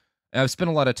really, I've spent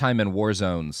a lot of time in war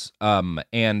zones.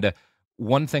 And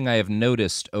one thing I have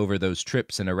noticed over those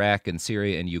trips in Iraq and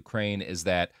Syria and Ukraine is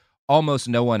that almost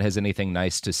no one has anything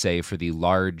nice to say for the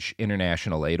large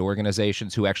international aid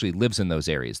organizations who actually lives in those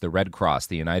areas, the Red Cross,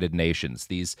 the United Nations,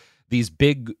 these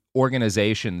big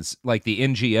organizations like the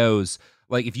NGOs.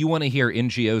 Like if you want to hear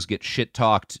NGOs get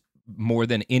shit-talked more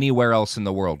than anywhere else in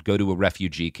the world, go to a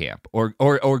refugee camp or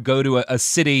go to a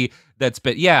city that's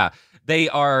been, they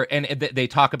are, and they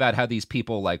talk about how these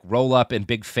people like roll up in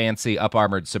big fancy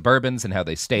up-armored Suburbans and how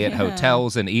they stay at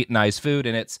hotels and eat nice food.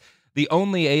 And it's the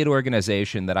only aid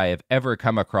organization that I have ever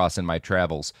come across in my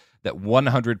travels that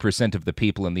 100% of the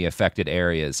people in the affected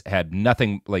areas had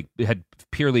had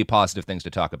purely positive things to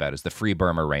talk about is the Free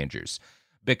Burma Rangers,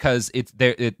 because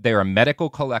they're a medical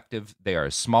collective. They are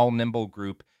a small, nimble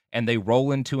group. And they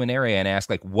roll into an area and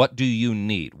ask, what do you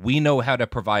need? We know how to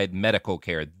provide medical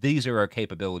care. These are our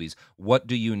capabilities. What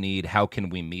do you need? How can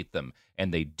we meet them?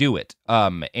 And they do it.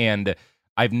 And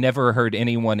I've never heard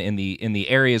anyone in the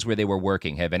areas where they were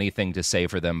working have anything to say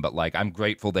for them, but I'm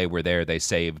grateful they were there. They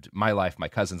saved my life, my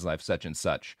cousin's life, such and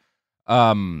such.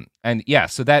 So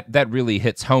that really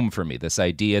hits home for me, this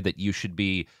idea that you should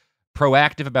be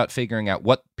proactive about figuring out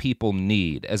what people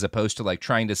need as opposed to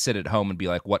trying to sit at home and be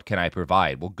like, what can I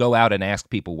provide? Well, go out and ask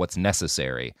people what's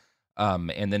necessary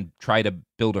and then try to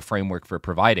build a framework for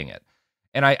providing it.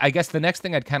 And I guess the next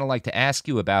thing I'd kind of like to ask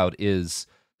you about is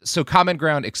So Common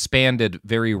Ground expanded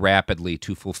very rapidly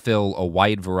to fulfill a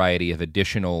wide variety of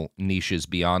additional niches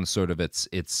beyond sort of its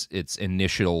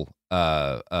initial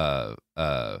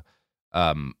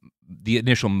the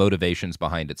initial motivations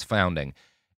behind its founding.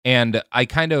 And I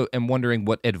kind of am wondering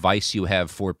what advice you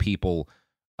have for people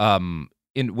when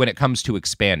it comes to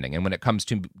expanding and when it comes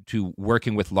to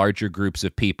working with larger groups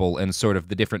of people and sort of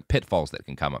the different pitfalls that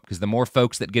can come up. Because the more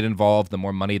folks that get involved, the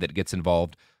more money that gets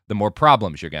involved, the more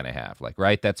problems you're going to have. Like,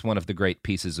 right? That's one of the great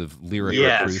pieces of lyric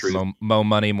truth. More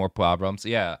money, more problems.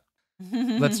 Yeah.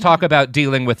 Let's talk about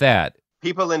dealing with that.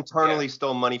 People internally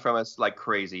stole money from us like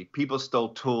crazy. People stole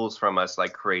tools from us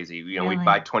like crazy. You know, we'd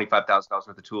buy $25,000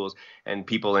 worth of tools, and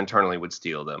people internally would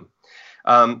steal them.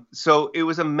 So it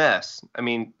was a mess. I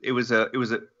mean, it was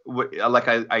like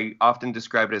I often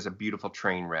describe it as a beautiful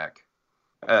train wreck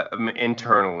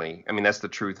internally. I mean, that's the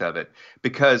truth of it,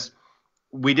 because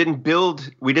we didn't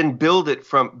build it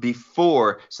from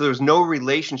before. So there's no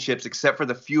relationships except for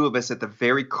the few of us at the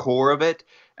very core of it,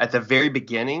 at the very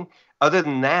beginning. Other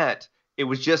than that, it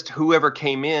was just whoever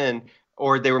came in,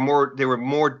 or they were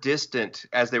more distant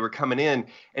as they were coming in.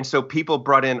 And so people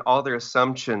brought in all their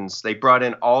assumptions. They brought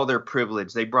in all their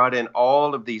privilege. They brought in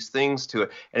all of these things to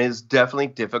it. And it's definitely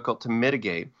difficult to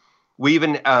mitigate. We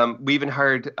even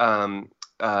hired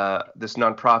this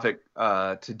nonprofit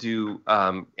to do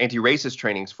anti-racist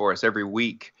trainings for us every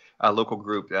week. A local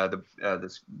group,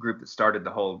 this group that started the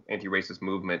whole anti-racist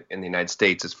movement in the United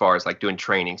States, as far as like doing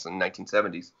trainings in the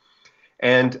 1970s.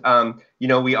 And,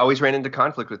 we always ran into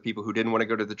conflict with people who didn't want to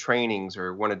go to the trainings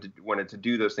or wanted to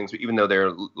do those things, even though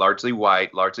they're largely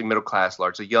white, largely middle class,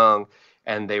 largely young.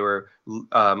 And they were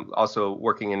also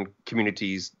working in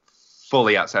communities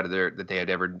fully outside of that they had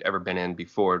ever been in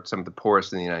before, some of the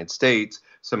poorest in the United States,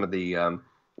 some of the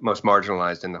most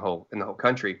marginalized in the whole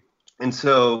country. And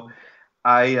so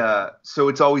so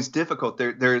it's always difficult.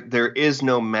 There is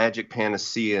no magic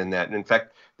panacea in that. And in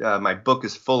fact, my book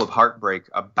is full of heartbreak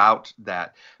about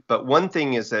that. But one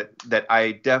thing is that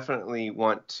I definitely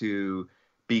want to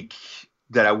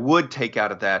that I would take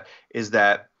out of that is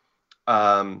that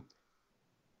I'm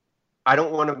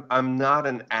not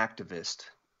an activist.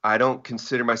 I don't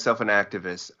consider myself an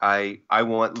activist. I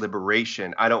want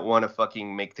liberation. I don't want to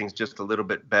fucking make things just a little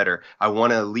bit better. I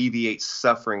want to alleviate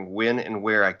suffering when and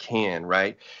where I can,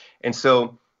 right? And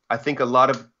so I think a lot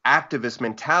of activist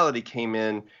mentality came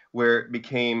in where it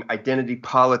became identity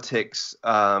politics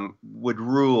would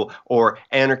rule, or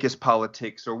anarchist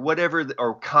politics, or whatever,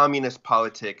 or communist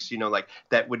politics, like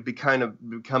that would become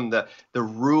the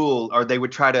rule, or they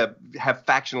would try to have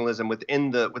factionalism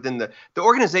within the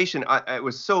organization. It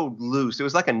was so loose. It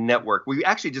was like a network. We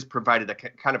actually just provided a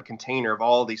kind of container of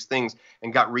all these things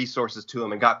and got resources to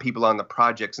them and got people on the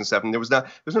projects and stuff. And there was no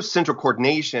central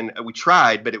coordination. We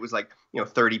tried, but it was like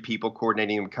 30 people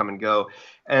coordinating and come and go.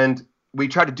 And we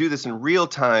try to do this in real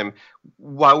time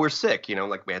while we're sick,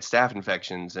 like we had staph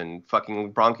infections and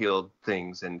fucking bronchial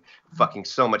things and fucking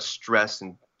so much stress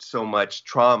and so much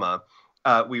trauma.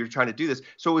 We were trying to do this.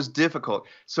 So it was difficult.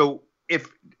 So if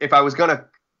I was going to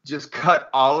just cut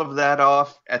all of that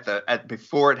off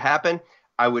before it happened,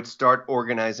 I would start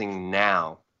organizing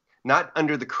now. Not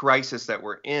under the crisis that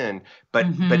we're in, but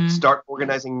start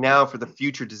organizing now for the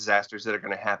future disasters that are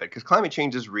going to happen. Because climate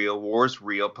change is real, war is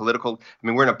real,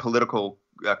 we're in a political,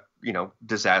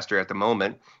 disaster at the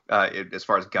moment, as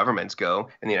far as governments go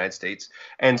in the United States.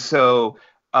 And so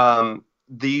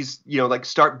these,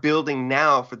 start building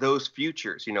now for those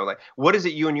futures. What is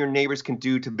it you and your neighbors can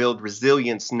do to build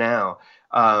resilience now?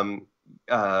 I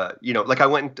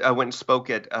went and spoke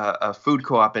at a food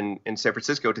co-op in San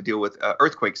Francisco to deal with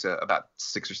earthquakes about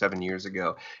 6 or 7 years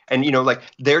ago. And,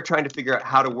 they're trying to figure out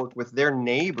how to work with their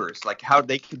neighbors, like how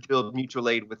they could build mutual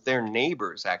aid with their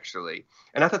neighbors, actually.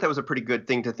 And I thought that was a pretty good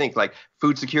thing to think, like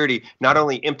food security, not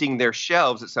only emptying their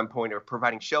shelves at some point or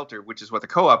providing shelter, which is what the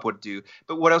co-op would do,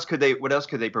 but what else could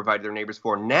they provide their neighbors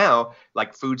for now,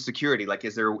 like food security? Like,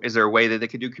 is there a way that they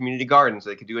could do community gardens?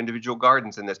 They could do individual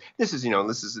gardens in this. This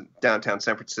is downtown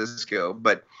San Francisco,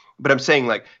 but I'm saying,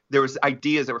 like, there was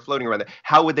ideas that were floating around that.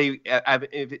 How would they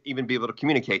even be able to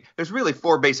communicate? There's really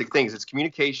 4 basic things. It's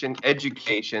communication,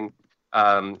 education,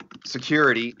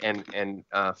 security, and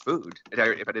food. If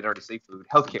I didn't already say food,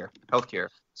 healthcare.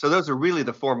 So those are really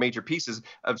the 4 major pieces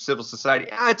of civil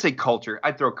society. I'd say culture.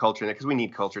 I'd throw culture in there because we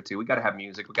need culture too. We got to have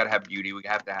music. We got to have beauty. We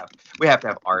have to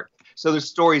have art. So there's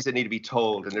stories that need to be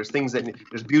told, and there's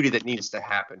beauty that needs to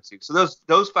happen too. So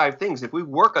those 5 things, if we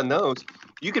work on those,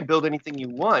 you can build anything you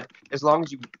want, as long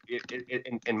as you,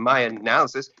 in my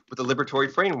analysis, with a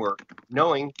liberatory framework,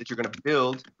 knowing that you're going to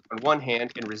build on one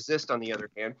hand and resist on the other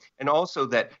hand, and also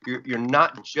that you're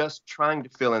not just trying to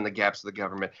fill in the gaps of the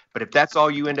government, but if that's all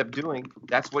you end up doing,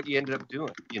 that's what you ended up doing,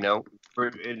 for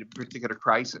a particular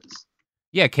crisis.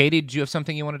 Yeah, Katie, did you have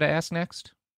something you wanted to ask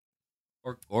next?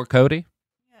 Or Cody?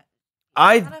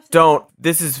 I don't.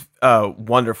 This is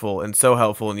wonderful and so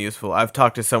helpful and useful. I've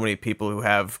talked to so many people who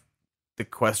have the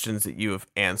questions that you have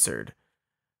answered,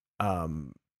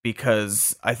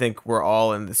 because I think we're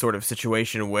all in the sort of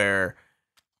situation where,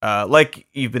 like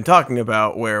you've been talking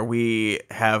about, where we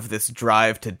have this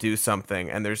drive to do something,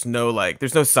 and there's no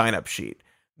sign-up sheet.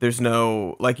 There's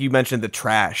no, like you mentioned, the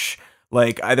trash.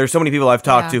 Like, there's so many people I've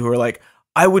talked to who are like,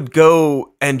 I would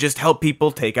go and just help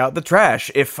people take out the trash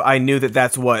if I knew that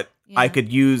that's what I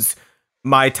could use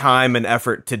my time and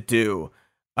effort to do.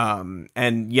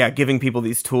 And giving people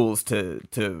these tools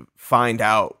to find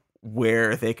out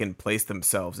where they can place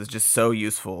themselves is just so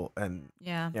useful. And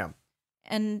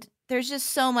and there's just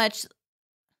so much,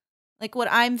 like, what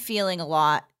I'm feeling a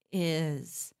lot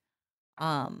is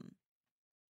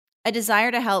a desire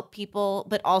to help people,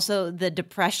 but also the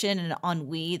depression and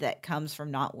ennui that comes from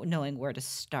not knowing where to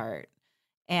start,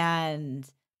 and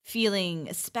feeling,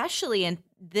 especially in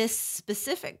this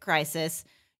specific crisis.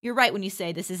 You're right when you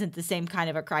say this isn't the same kind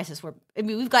of a crisis where,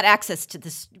 we've got access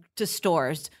to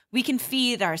stores. We can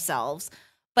feed ourselves,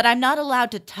 but I'm not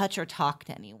allowed to touch or talk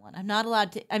to anyone. I'm not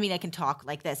allowed to, I can talk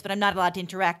like this, but I'm not allowed to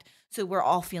interact. So we're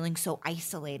all feeling so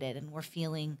isolated, and we're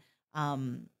feeling,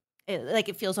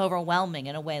 it feels overwhelming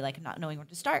in a way, like not knowing where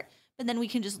to start. But then we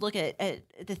can just look at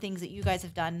the things that you guys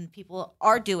have done, people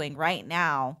are doing right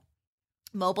now,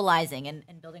 mobilizing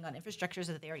and building on infrastructures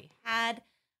that they already had.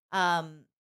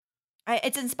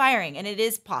 It's inspiring, and it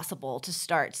is possible to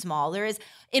start small. There is,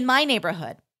 in my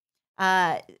neighborhood,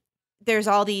 there's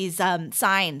all these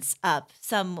signs up.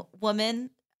 Some woman,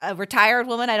 a retired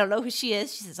woman, I don't know who she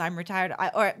is. She says, I'm retired.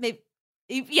 Or maybe,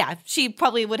 she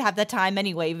probably would have the time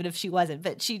anyway, even if she wasn't.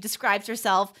 But she describes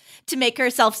herself to make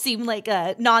herself seem like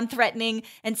non-threatening,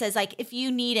 and says, like, if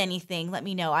you need anything, let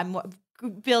me know. I'm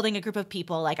building a group of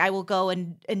people. Like, I will go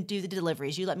and do the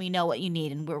deliveries. You let me know what you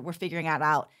need, and we're figuring it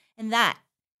out. And that,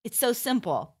 it's so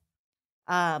simple.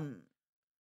 I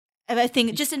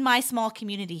think just in my small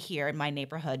community here in my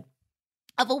neighborhood,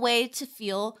 of a way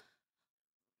to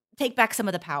take back some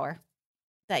of the power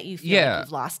that you feel like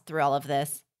you've lost through all of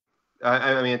this.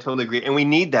 I totally agree, and we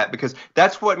need that, because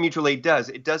that's what mutual aid does.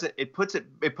 It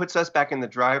puts us back in the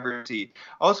driver's seat.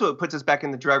 Also, it puts us back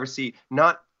in the driver's seat,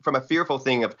 not from a fearful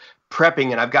thing of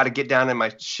prepping and I've got to get down in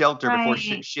my shelter before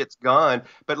shit's gone,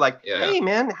 but like, hey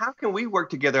man, how can we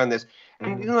work together on this?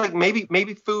 And like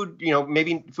maybe food,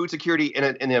 maybe food security in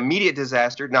an immediate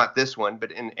disaster, not this one,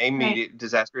 but in immediate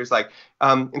disaster is like,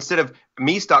 instead of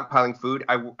me stockpiling food,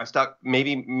 I stock,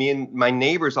 maybe me and my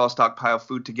neighbors all stockpile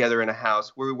food together in a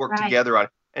house where we work together on it.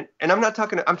 And I'm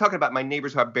talking about my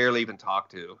neighbors who I barely even talk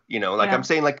to, I'm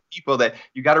saying, like, people that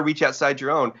you got to reach outside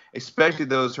your own, especially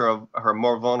those who are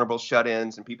more vulnerable,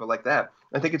 shut-ins and people like that.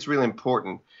 I think it's really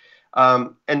important.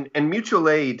 And mutual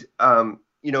aid,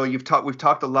 we've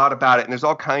talked a lot about it, and there's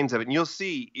all kinds of it. And you'll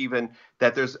see even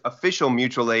that there's official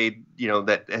mutual aid,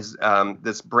 that has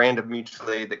this brand of mutual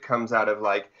aid that comes out of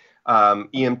like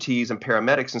EMTs and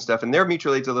paramedics and stuff, and their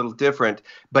mutual aid's a little different,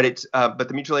 but the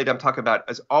mutual aid I'm talking about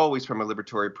is always from a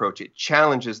liberatory approach. It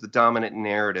challenges the dominant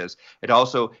narratives. It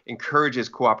also encourages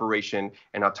cooperation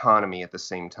and autonomy at the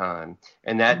same time,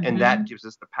 and that gives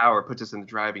us the power, puts us in the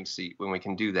driving seat when we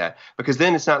can do that. Because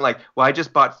then it's not like, well, I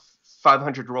just bought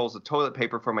 500 rolls of toilet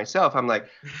paper for myself. I'm like,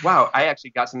 wow, I actually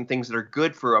got some things that are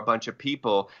good for a bunch of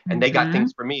people, and they got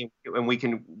things for me, and we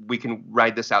can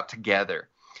ride this out together.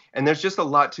 And there's just a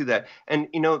lot to that. And,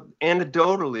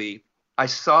 anecdotally, I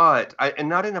saw it, and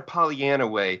not in a Pollyanna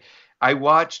way. I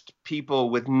watched people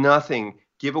with nothing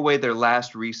give away their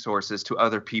last resources to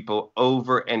other people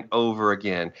over and over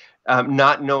again,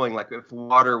 not knowing, like, if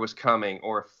water was coming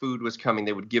or if food was coming,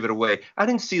 they would give it away. I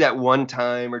didn't see that one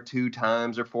time or two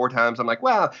times or four times. I'm like,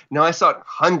 wow, no, I saw it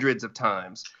hundreds of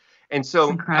times. And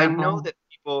so I know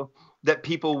that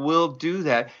people will do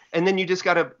that. And then you just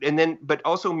got to, but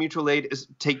also mutual aid is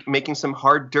making some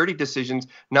hard, dirty decisions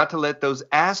not to let those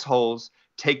assholes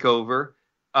take over,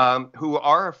 who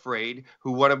are afraid,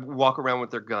 who want to walk around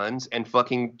with their guns and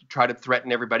fucking try to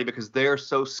threaten everybody because they're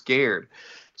so scared.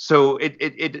 So it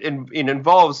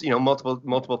involves,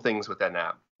 multiple things with that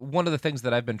now. One of the things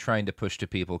that I've been trying to push to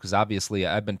people, because obviously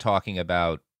I've been talking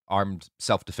about armed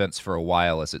self-defense for a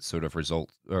while as it sort of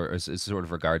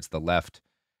regards the left.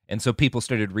 And so people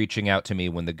started reaching out to me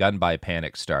when the gun buy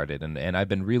panic started. And I've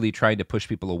been really trying to push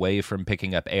people away from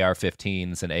picking up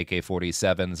AR-15s and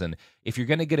AK-47s. And if you're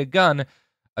going to get a gun,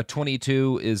 a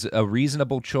 .22 is a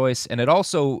reasonable choice. And it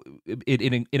also,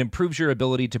 it improves your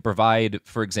ability to provide,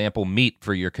 for example, meat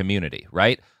for your community,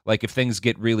 right? Like if things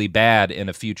get really bad in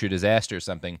a future disaster or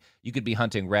something, you could be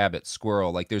hunting rabbit,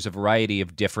 squirrel. Like there's a variety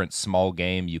of different small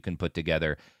game you can put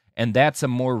together. And that's a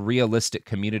more realistic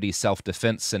community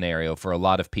self-defense scenario for a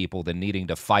lot of people than needing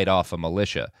to fight off a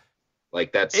militia.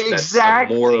 Like that's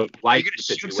exactly a more likely You're gonna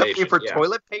shoot situation. somebody for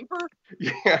toilet paper?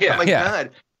 Oh my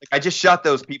God. Like, I just shot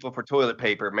those people for toilet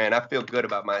paper, man. I feel good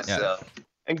about myself. Yeah.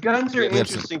 And guns are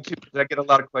interesting too, because I get a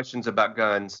lot of questions about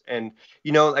guns. And,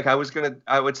 like I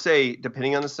would say,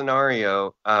 depending on the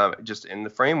scenario, just in the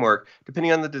framework,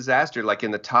 depending on the disaster, like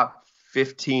in the top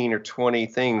 15 or 20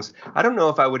 things, I don't know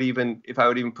if I would even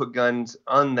put guns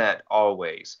on that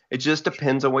always. It just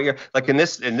depends on what you're like in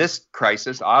this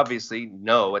crisis. Obviously,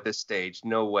 no, at this stage,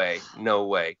 no way,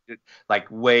 like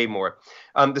way more.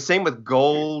 The same with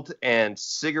gold and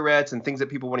cigarettes and things that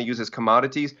people want to use as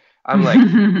commodities. I'm like,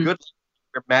 good luck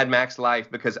with Mad Max life,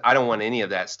 because I don't want any of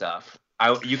that stuff.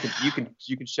 You can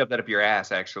shove that up your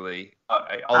ass. Actually,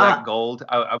 all that gold.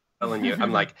 I'm telling you,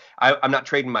 I'm like, I'm not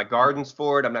trading my gardens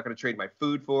for it. I'm not going to trade my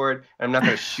food for it. And I'm not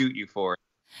going to shoot you for it.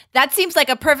 That seems like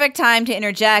a perfect time to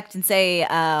interject and say,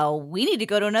 we need to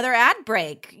go to another ad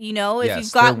break. If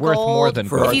you've got worth gold, more than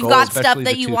if you've got stuff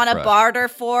that you want to barter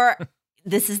for,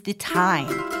 this is the time.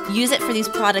 Use it for these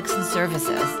products and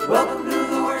services. Welcome to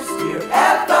the worst year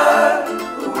ever.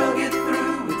 We'll get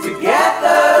through it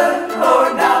together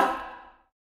or not.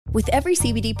 With every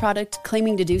CBD product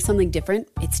claiming to do something different,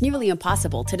 it's nearly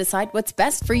impossible to decide what's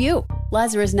best for you.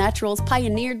 Lazarus Naturals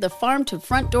pioneered the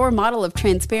farm-to-front-door model of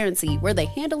transparency, where they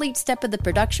handle each step of the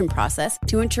production process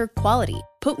to ensure quality,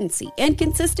 potency, and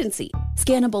consistency.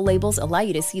 Scannable labels allow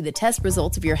you to see the test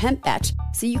results of your hemp batch,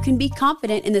 so you can be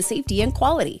confident in the safety and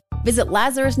quality. Visit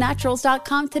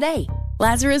LazarusNaturals.com today.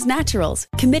 Lazarus Naturals,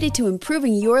 committed to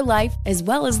improving your life as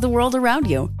well as the world around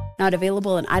you. Not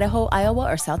available in Idaho, Iowa,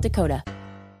 or South Dakota.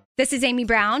 This is Amy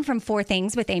Brown from 4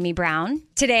 Things with Amy Brown.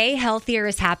 Today, healthier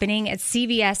is happening at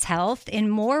CVS Health in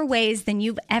more ways than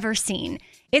you've ever seen.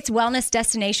 It's wellness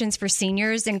destinations for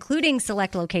seniors, including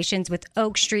select locations with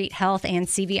Oak Street Health and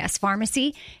CVS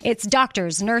Pharmacy. It's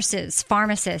doctors, nurses,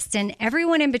 pharmacists, and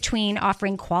everyone in between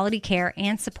offering quality care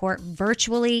and support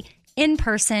virtually, in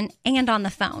person, and on the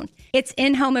phone. It's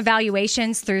in-home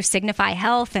evaluations through Signify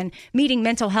Health and meeting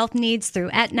mental health needs through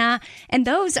Aetna. And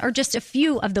those are just a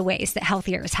few of the ways that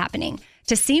healthier is happening.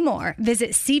 To see more,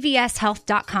 visit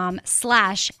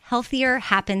cvshealth.com/healthier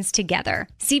happens together.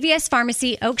 CVS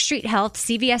Pharmacy, Oak Street Health,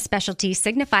 CVS Specialty,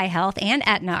 Signify Health, and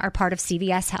Aetna are part of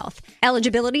CVS Health.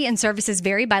 Eligibility and services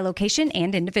vary by location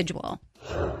and individual.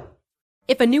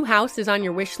 If a new house is on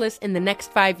your wish list in the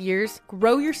next 5 years,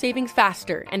 grow your savings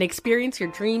faster and experience your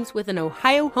dreams with an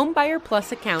Ohio Homebuyer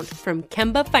Plus account from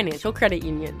Kemba Financial Credit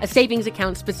Union. A savings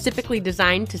account specifically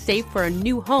designed to save for a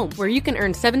new home, where you can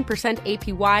earn 7%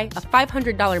 APY, a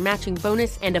 $500 matching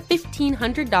bonus, and a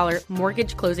 $1,500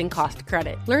 mortgage closing cost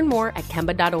credit. Learn more at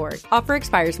Kemba.org. Offer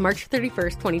expires March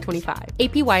 31st, 2025.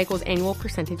 APY equals annual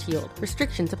percentage yield.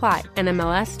 Restrictions apply.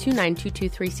 NMLS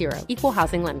 292230. Equal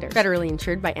housing lender. Federally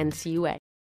insured by NCUA.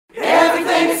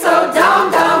 Everything's so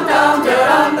dumb.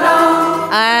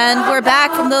 And we're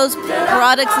back from those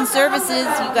products and services.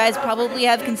 You guys probably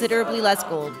have considerably less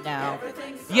gold now.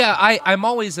 Yeah, I'm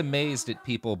always amazed at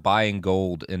people buying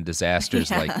gold in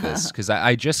disasters like this, because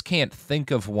I just can't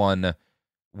think of one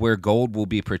where gold will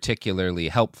be particularly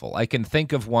helpful. I can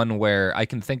think of one where I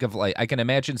can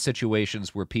imagine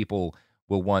situations where people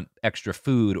will want extra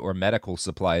food or medical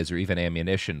supplies or even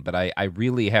ammunition, but I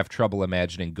really have trouble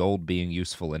imagining gold being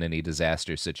useful in any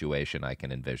disaster situation I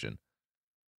can envision.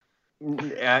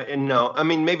 No, I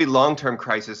mean, maybe long-term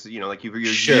crisis, like you're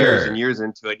Sure. years and years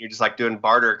into it, and you're just like doing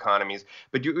barter economies,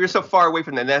 but you're so far away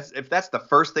from that. If that's the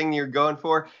first thing you're going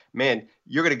for, man,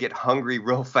 you're going to get hungry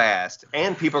real fast,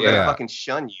 and people are going to fucking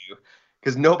shun you.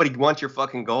 Because nobody wants your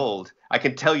fucking gold. I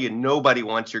can tell you, nobody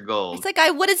wants your gold. It's like,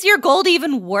 what is your gold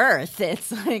even worth?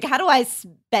 It's like, how do I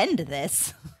spend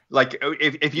this? Like,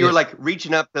 if you were like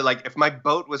reaching up to, like, if my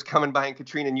boat was coming by in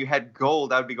Katrina and you had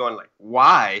gold, I would be going like,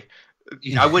 why?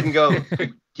 I wouldn't go,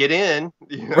 get in.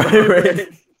 Right.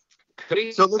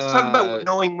 So let's talk about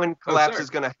knowing when collapse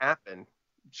is going to happen.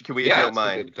 Can we, if you don't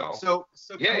mind? So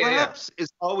collapse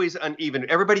is always uneven.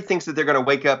 Everybody thinks that they're going to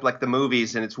wake up like the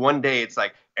movies, and it's one day it's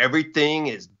like everything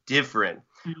is different.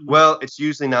 Mm-hmm. Well, it's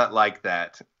usually not like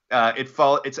that.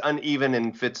 It's uneven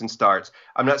in fits and starts.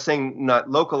 I'm not saying not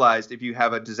localized. If you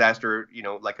have a disaster,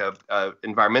 like a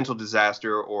environmental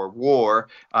disaster or war,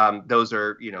 those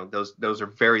are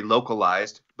very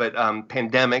localized. But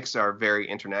pandemics are very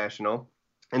international,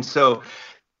 and so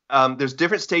there's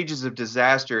different stages of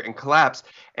disaster and collapse.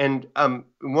 And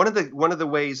one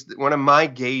of my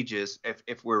gauges,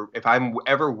 if I'm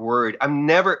ever worried, I'm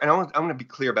never, and I'm going to be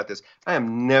clear about this. I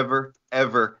am never,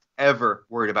 ever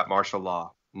worried about martial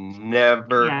law.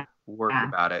 Never worried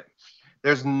about it.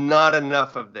 There's not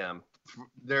enough of them.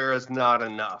 There is not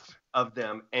enough of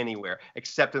them anywhere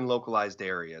except in localized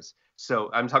areas.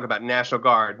 So I'm talking about National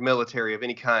Guard, military of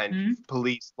any kind,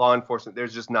 police, law enforcement.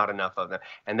 There's just not enough of them,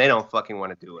 and they don't fucking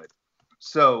want to do it.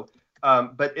 So,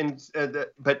 but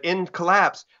in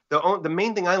collapse, the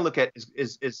main thing I look at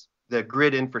is the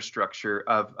grid infrastructure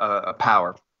of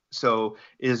power. So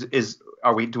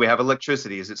do we have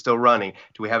electricity? Is it still running?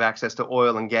 Do we have access to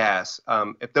oil and gas?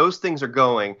 If those things are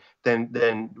going,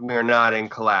 then we're not in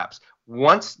collapse.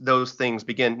 Once those things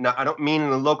begin, now I don't mean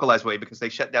in a localized way because they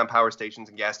shut down power stations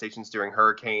and gas stations during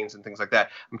hurricanes and things like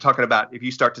that. I'm talking about if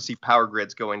you start to see power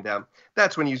grids going down,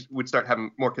 that's when you would start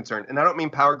having more concern. And I don't mean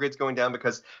power grids going down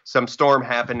because some storm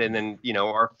happened and then,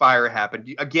 or fire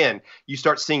happened. Again, you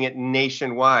start seeing it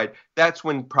nationwide. That's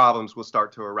when problems will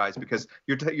start to arise because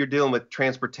you're dealing with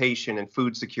transportation and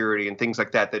food security and things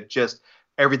like that just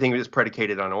everything is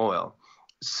predicated on oil.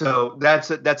 So that's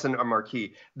a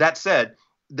marquee. That said,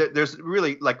 there's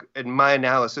really, like in my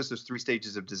analysis, there's 3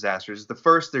 stages of disasters. The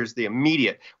first, there's the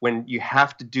immediate, when you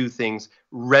have to do things,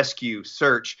 rescue,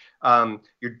 search.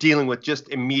 You're dealing with just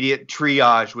immediate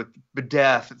triage with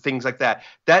death, things like that.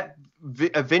 That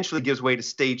eventually gives way to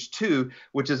stage 2,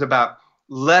 which is about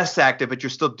less active, but you're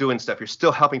still doing stuff. You're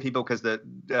still helping people because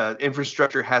the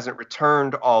infrastructure hasn't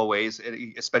returned always,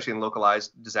 especially in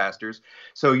localized disasters.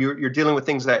 So you're dealing with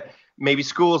things that maybe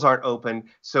schools aren't open.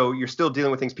 So you're still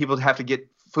dealing with things. People have to get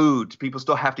food. People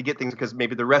still have to get things because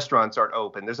maybe the restaurants aren't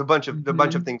open. There's a bunch of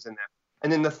things in that.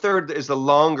 And then the third is the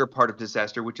longer part of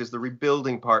disaster, which is the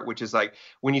rebuilding part, which is like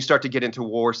when you start to get into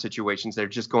war situations that are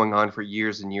just going on for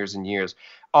years and years and years.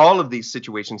 All of these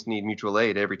situations need mutual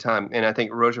aid every time. And I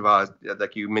think Rojava,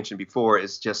 like you mentioned before,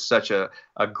 is just such a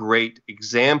great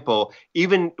example,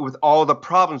 even with all the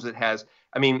problems it has.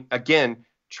 I mean, again,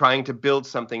 trying to build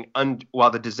something while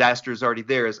the disaster is already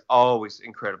there is always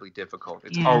incredibly difficult.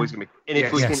 It's always going to be. And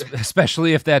if we can,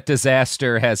 especially if that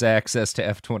disaster has access to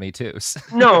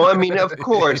F-22s. No, I mean, of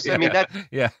course. I mean, that.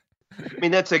 I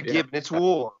mean, that's a given. It's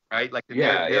war, right? Like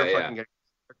they're fucking getting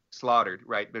slaughtered,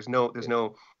 right? There's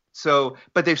no. So,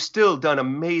 but they've still done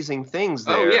amazing things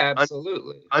there. Oh yeah,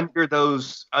 absolutely. Under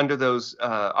those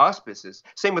auspices.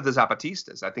 Same with the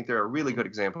Zapatistas. I think they're a really good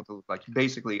example to like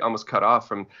basically almost cut off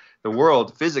from the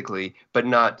world physically, but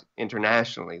not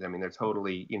internationally. I mean, they're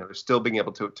totally, they're still being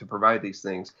able to provide these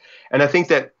things. And I think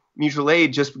that mutual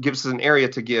aid just gives us an area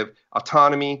to give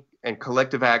autonomy and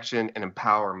collective action and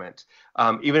empowerment,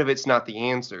 even if it's not the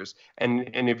answers. And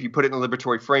if you put it in a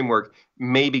liberatory framework,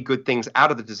 maybe good things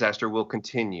out of the disaster will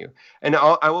continue. And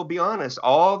I will be honest,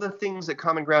 all the things that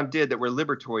Common Ground did that were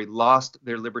liberatory lost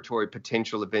their liberatory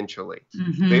potential eventually.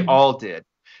 Mm-hmm. They all did.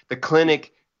 The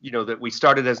clinic, that we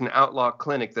started as an outlaw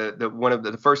clinic, the one of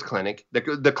the first clinic,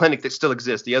 the clinic that still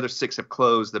exists, the other 6 have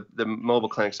closed, the mobile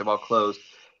clinics have all closed.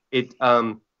 It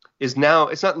is now,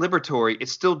 it's not liberatory. It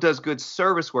still does good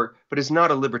service work, but it's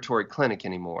not a liberatory clinic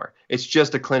anymore. It's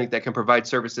just a clinic that can provide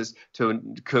services to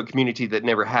a community that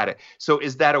never had it. So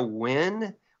is that a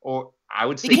win? Or I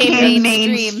would say became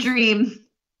mainstream.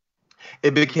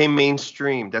 It became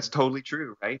mainstream. That's totally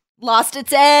true, right? Lost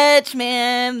its edge,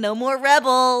 man. No more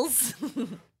rebels.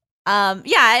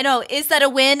 I know. Is that a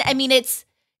win? I mean, it's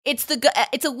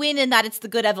a win in that it's the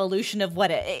good evolution of what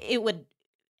it would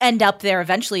end up there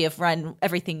eventually if run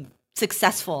everything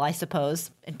successful, I suppose,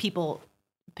 and people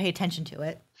pay attention to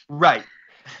it. Right.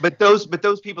 But those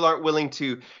people aren't willing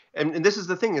to, and this is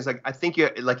the thing, is like, I think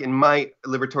like in my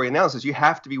liberatory analysis, you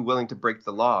have to be willing to break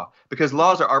the law because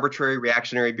laws are arbitrary,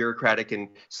 reactionary, bureaucratic, and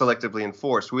selectively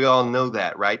enforced. We all know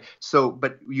that, right? So,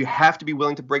 but you have to be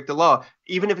willing to break the law,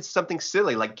 even if it's something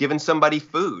silly, like giving somebody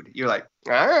food. You're like,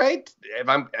 all right,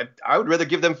 I would rather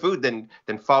give them food than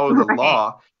follow the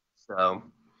law. So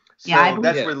that's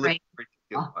where liberatory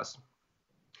was.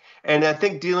 And I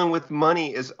think dealing with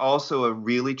money is also a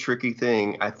really tricky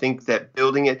thing. I think that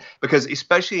building it, because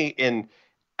especially in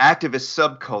activist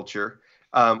subculture,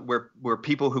 where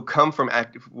people who come from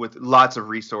with lots of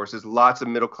resources, lots of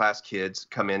middle class kids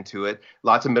come into it,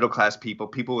 lots of middle class people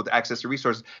with access to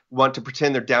resources want to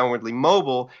pretend they're downwardly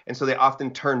mobile, and so they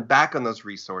often turn back on those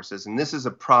resources. And this is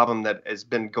a problem that has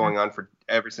been going on for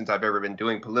ever since I've ever been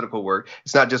doing political work.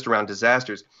 It's not just around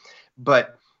disasters,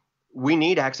 but we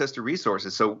need access to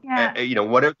resources. So,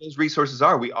 whatever those resources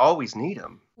are, we always need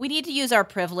them. We need to use our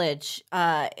privilege.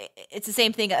 It's the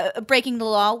same thing. Breaking the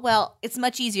law. Well, it's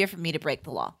much easier for me to break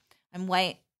the law. I'm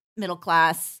white, middle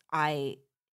class. I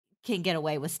can get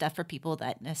away with stuff for people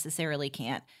that necessarily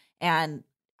can't. And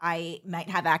I might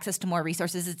have access to more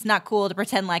resources. It's not cool to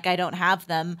pretend like I don't have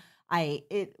them.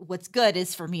 What's good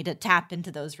is for me to tap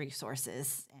into those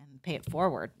resources and pay it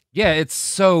forward. Yeah, it's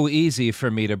so easy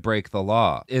for me to break the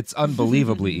law. It's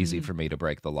unbelievably easy for me to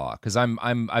break the law because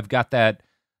I've got that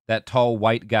tall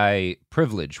white guy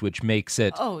privilege, which makes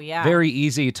it very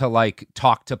easy to like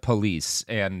talk to police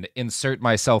and insert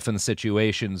myself in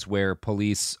situations where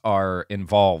police are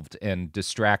involved and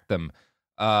distract them.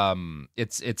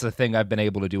 It's a thing I've been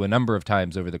able to do a number of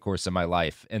times over the course of my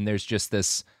life. And there's just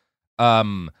this,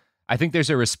 I think there's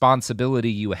a responsibility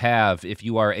you have if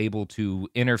you are able to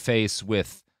interface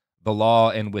with the law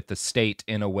and with the state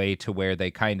in a way to where they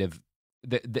kind of,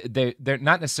 they're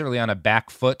not necessarily on a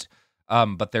back foot,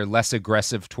 but they're less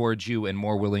aggressive towards you and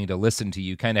more willing to listen to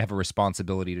you. Kind of have a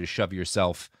responsibility to shove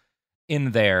yourself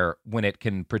in there when it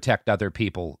can protect other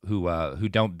people who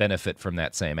don't benefit from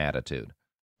that same attitude.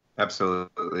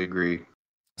 Absolutely agree.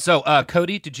 So,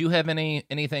 Cody, did you have any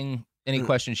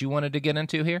questions you wanted to get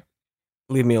into here?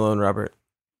 Leave me alone, Robert.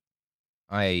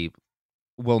 I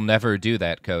will never do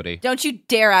that, Cody. Don't you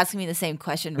dare ask me the same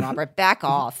question, Robert. Back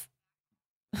off.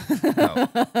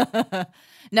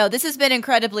 No, this has been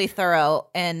incredibly thorough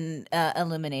and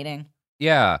illuminating.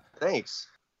 Yeah. Thanks.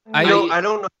 I don't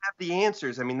have the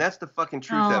answers. I mean, that's the fucking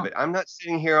truth of it. I'm not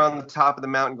sitting here on the top of the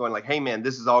mountain going like, hey, man,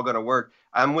 this is all going to work.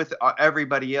 I'm with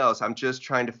everybody else. I'm just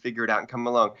trying to figure it out and come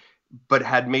along, but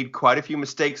had made quite a few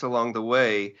mistakes along the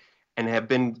way and have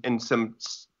been in some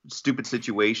stupid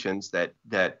situations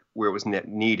that where it was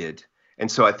needed. And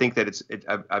so I think that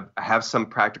I have some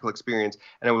practical experience,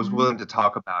 and I was willing to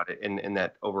talk about it in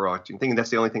that overarching thing. And that's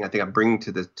the only thing I think I bring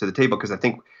to the table, because I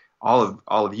think all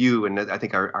of you, and I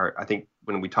think I think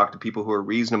when we talk to people who are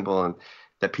reasonable, and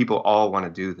that people all want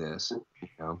to do this,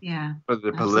 Yeah. whether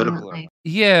they're political or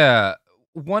Yeah.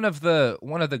 One of the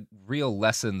real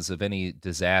lessons of any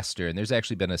disaster, and there's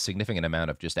actually been a significant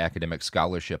amount of just academic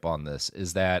scholarship on this,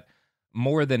 is that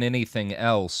more than anything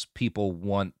else, people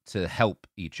want to help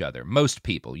each other. Most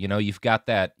people, you've got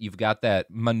that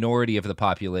minority of the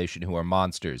population who are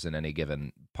monsters in any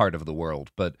given part of the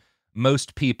world, but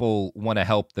most people want to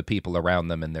help the people around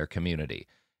them in their community.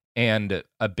 And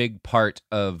a big part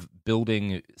of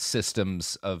building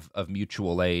systems of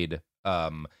mutual aid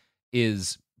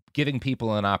is giving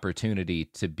people an opportunity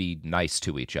to be nice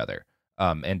to each other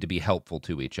and to be helpful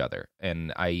to each other.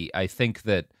 And I think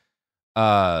that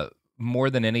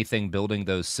more than anything, building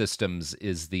those systems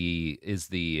is the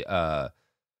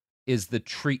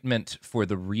treatment for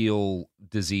the real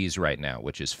disease right now,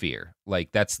 which is fear.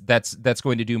 Like that's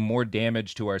going to do more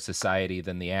damage to our society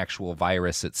than the actual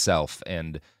virus itself.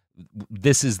 And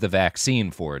this is the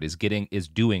vaccine for it, is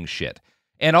doing shit.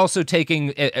 And also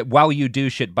taking, while you do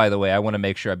shit, by the way, I want to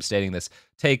make sure I'm stating this,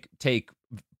 take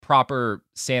proper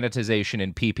sanitization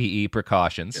and PPE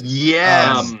precautions.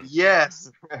 Yes,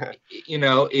 yes.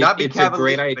 It's a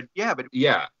great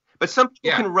idea. But some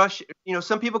people can rush.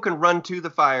 Some people can run to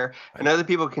the fire, and other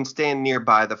people can stand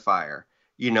nearby the fire.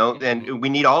 And we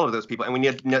need all of those people, and we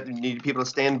need people to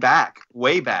stand back,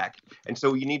 way back. And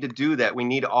so you need to do that. We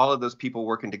need all of those people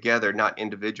working together, not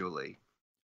individually.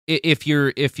 If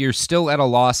you're still at a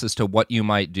loss as to what you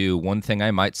might do, one thing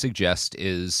I might suggest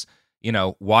is,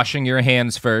 washing your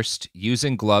hands first,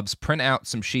 using gloves, print out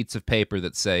some sheets of paper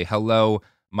that say, hello,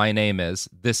 my name is,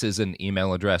 this is an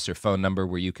email address or phone number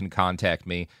where you can contact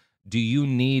me. Do you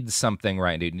need something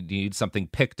right now? Do you need something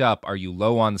picked up? Are you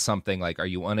low on something? Like, are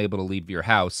you unable to leave your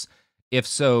house? If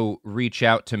so, reach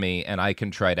out to me and I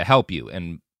can try to help you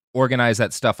and organize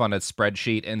that stuff on a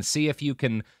spreadsheet and see if you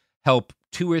can help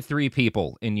 2 or 3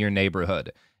 people in your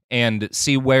neighborhood and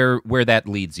see where that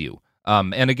leads you.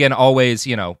 And again, always,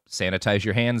 sanitize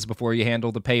your hands before you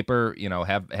handle the paper,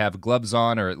 have gloves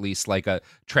on, or at least like a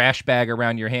trash bag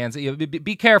around your hands.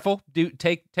 Be careful.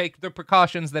 Take the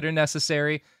precautions that are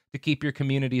necessary to keep your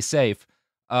community safe.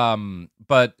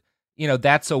 But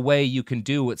that's a way you can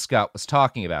do what Scott was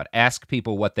talking about. Ask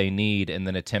people what they need and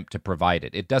then attempt to provide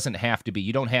it. It doesn't have to be,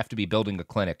 you don't have to be building a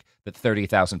clinic that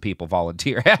 30,000 people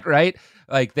volunteer at, right?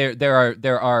 Like there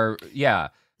are.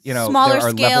 smaller there are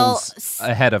scale levels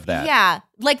ahead of that. Yeah,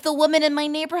 like the woman in my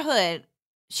neighborhood,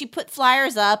 she put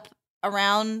flyers up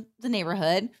around the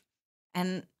neighborhood,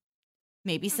 and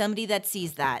maybe somebody that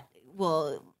sees that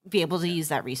will be able to use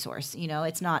that resource.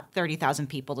 It's not 30,000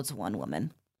 people; it's one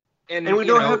woman. And we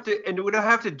don't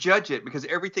have to judge it, because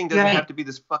everything doesn't have to be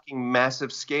this fucking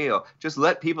massive scale. Just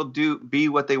let people be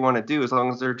what they want to do, as long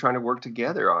as they're trying to work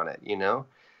together on it,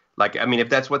 Like, I mean, if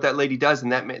that's what that lady does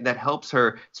and that helps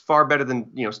her, it's far better than,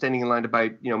 standing in line to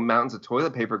buy, mountains of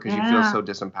toilet paper because you feel so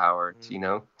disempowered,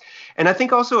 And I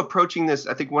think also approaching this,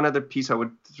 I think one other piece I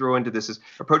would throw into this is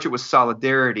approach it with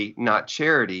solidarity, not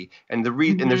charity. And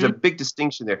and there's a big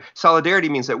distinction there. Solidarity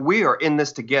means that we are in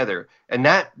this together. And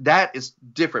that is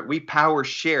different. We power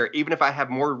share. Even if I have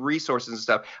more resources and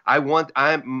stuff,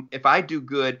 if I do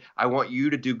good, I want you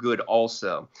to do good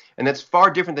also. And that's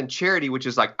far different than charity, which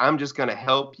is like, I'm just going to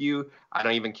help you. I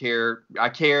don't even care. I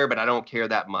care, but I don't care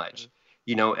that much.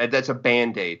 That's a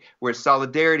Band-Aid. Whereas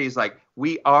solidarity is like,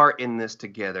 we are in this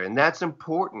together. And that's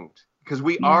important, because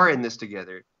we are in this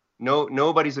together.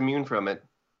 Nobody's immune from it.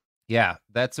 Yeah,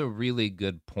 that's a really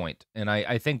good point. And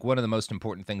I think one of the most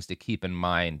important things to keep in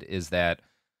mind is that,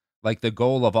 like, the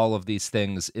goal of all of these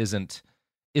things isn't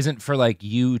for, like,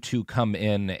 you to come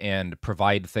in and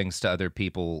provide things to other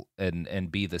people and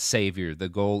be the savior. The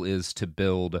goal is to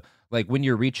build, like, when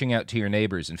you're reaching out to your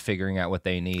neighbors and figuring out what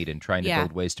they need and trying to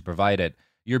build ways to provide it,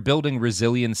 you're building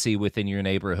resiliency within your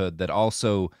neighborhood that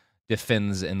also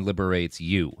defends and liberates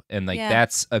you. And, like,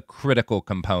 that's a critical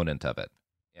component of it.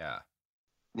 Yeah.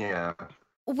 Yeah.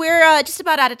 We're just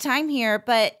about out of time here,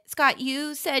 but Scott,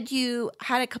 you said you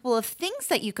had a couple of things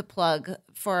that you could plug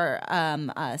for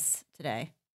us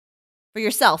today. For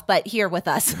yourself, but here with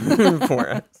us.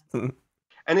 For us.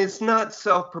 And it's not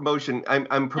self-promotion.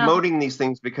 I'm promoting these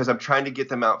things because I'm trying to get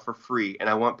them out for free, and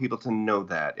I want people to know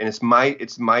that. And it's my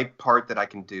part that I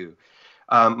can do.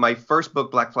 My first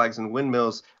book, Black Flags and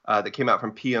Windmills, that came out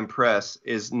from PM Press,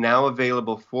 is now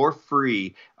available for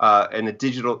free in a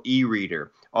digital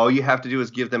e-reader. All you have to do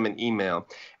is give them an email.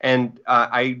 And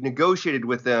I negotiated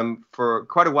with them for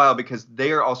quite a while, because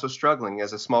they are also struggling.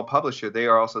 As a small publisher, they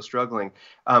are also struggling,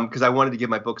 because I wanted to give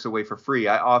my books away for free.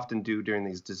 I often do during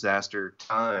these disaster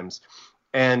times.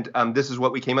 And this is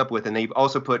what we came up with. And they've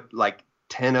also put like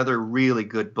 10 other really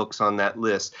good books on that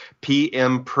list.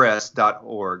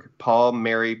 pmpress.org,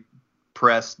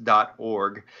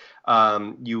 paulmarypress.org.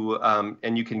 And you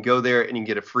can go there and you can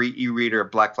get a free e-reader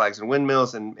of Black Flags and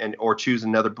Windmills, or choose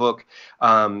another book.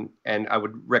 And I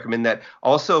would recommend that.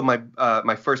 Also,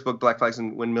 my first book, Black Flags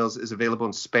and Windmills, is available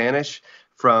in Spanish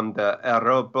from the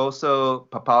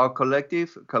Herboso Papal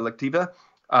Colectiva.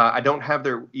 I don't have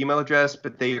their email address,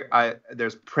 but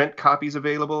there's print copies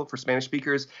available for Spanish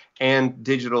speakers, and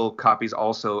digital copies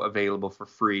also available for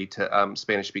free to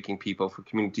Spanish-speaking people, for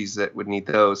communities that would need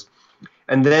those.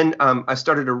 And then I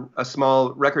started a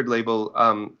small record label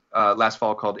last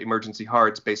fall called Emergency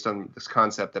Hearts, based on this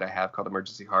concept that I have called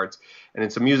Emergency Hearts. And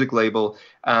it's a music label.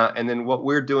 And then what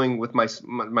we're doing with my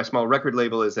small record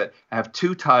label is that I have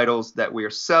 2 titles that we are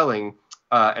selling,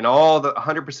 and all the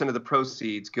 100% of the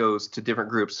proceeds goes to different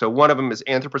groups. So one of them is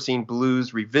Anthropocene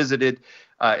Blues Revisited,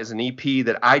 is an EP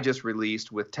that I just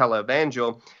released with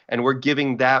Televangel, and we're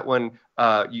giving that one.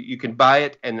 You can buy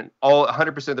it, and all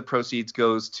 100% of the proceeds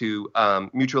goes to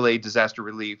Mutual Aid Disaster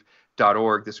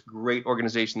Relief.org, this great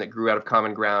organization that grew out of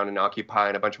Common Ground and Occupy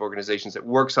and a bunch of organizations that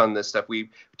works on this stuff. We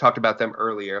talked about them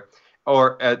earlier.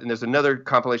 And there's another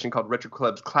compilation called Retro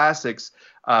Clubs Classics.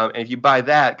 And if you buy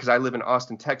that, because I live in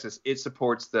Austin, Texas, it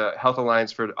supports the Health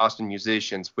Alliance for Austin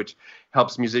Musicians, which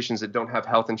helps musicians that don't have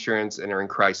health insurance and are in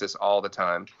crisis all the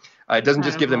time. It doesn't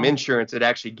just give them insurance, it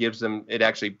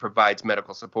actually provides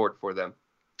medical support for them.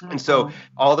 And so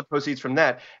all the proceeds from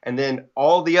that, and then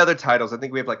all the other titles, I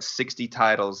think we have like 60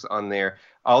 titles on there.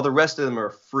 All the rest of them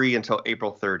are free until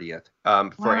April 30th.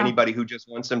 For anybody who just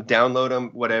wants them, download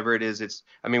them, whatever it is.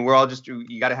 We're all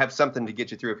you got to have something to get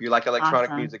you through. If you like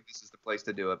electronic music, this is the place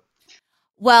to do it.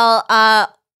 Well,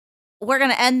 we're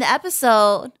going to end the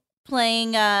episode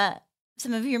playing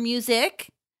some of your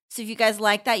music. So if you guys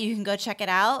like that, you can go check it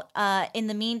out. In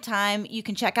the meantime, you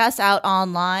can check us out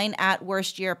online at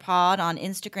Worst Year Pod on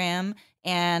Instagram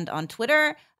and on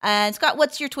Twitter. And Scott,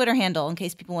 what's your Twitter handle in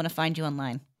case people want to find you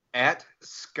online? At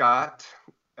Scott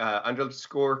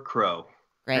 _ Crow.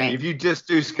 Great. If you just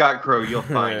do Scott Crow, you'll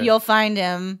find him. You'll find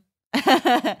him.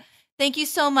 Thank you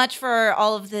so much for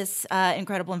all of this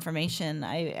incredible information.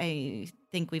 I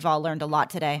think we've all learned a lot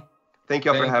today. Thank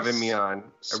y'all for having me on.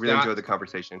 I really enjoyed the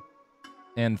conversation.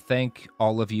 And thank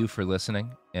all of you for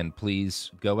listening. And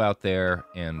please go out there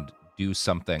and do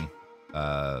something.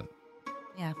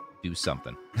 do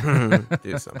something.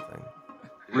 Do something.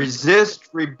 Resist,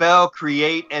 rebel,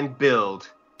 create, and build.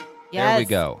 There we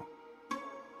go.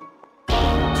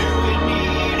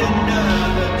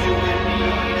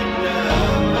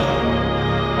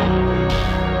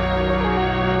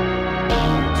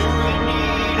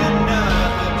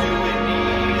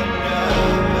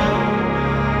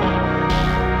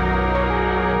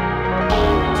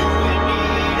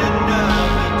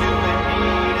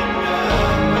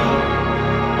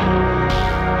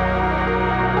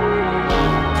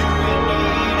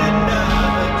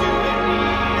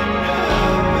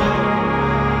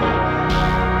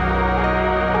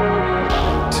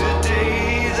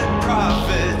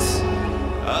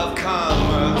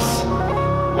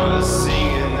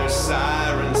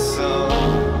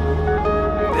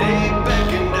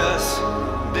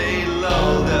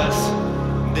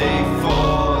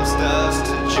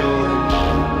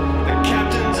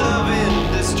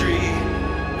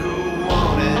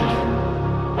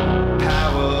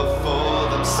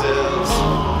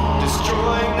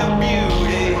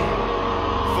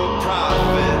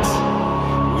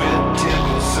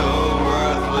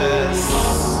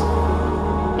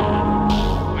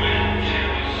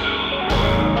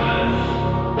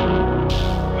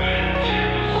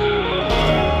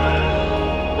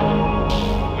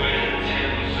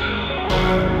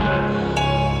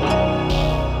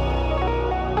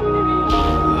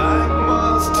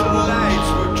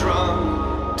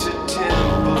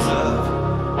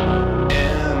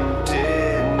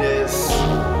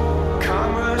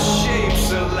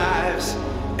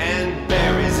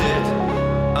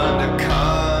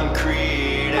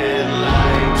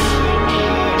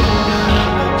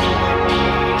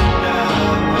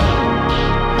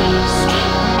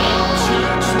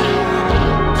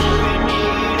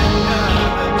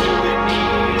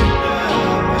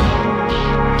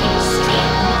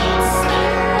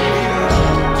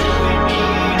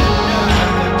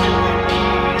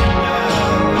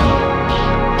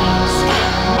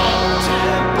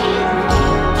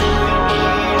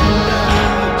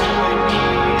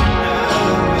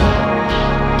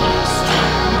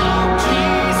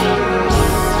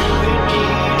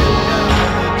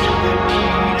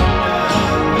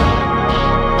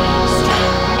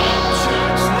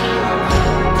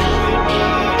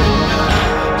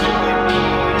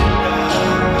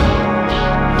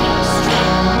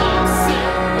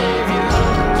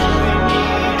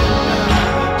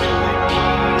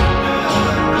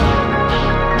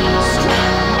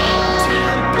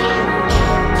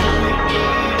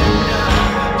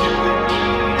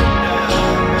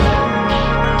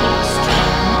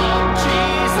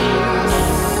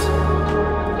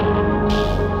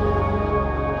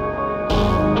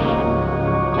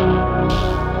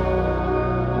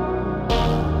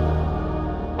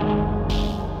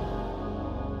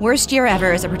 Worst Year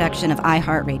Ever is a production of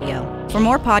iHeartRadio. For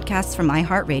more podcasts from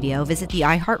iHeartRadio, visit the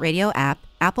iHeartRadio app,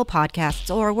 Apple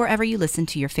Podcasts, or wherever you listen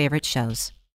to your favorite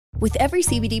shows. With every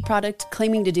CBD product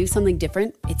claiming to do something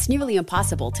different, it's nearly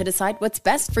impossible to decide what's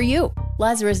best for you.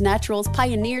 Lazarus Naturals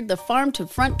pioneered the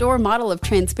farm-to-front-door model of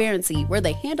transparency, where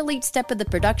they handle each step of the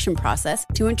production process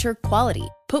to ensure quality,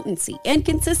 potency, and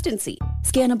consistency.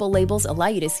 Scannable labels allow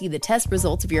you to see the test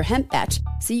results of your hemp batch,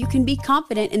 so you can be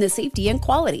confident in the safety and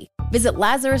quality. Visit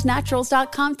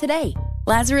LazarusNaturals.com today.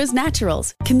 Lazarus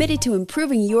Naturals, committed to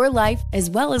improving your life as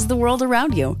well as the world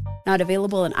around you. Not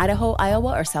available in Idaho,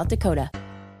 Iowa, or South Dakota.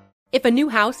 If a new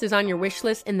house is on your wish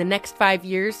list in the next 5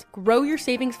 years, grow your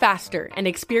savings faster and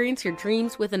experience your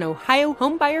dreams with an Ohio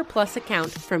Homebuyer Plus account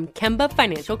from Kemba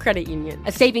Financial Credit Union.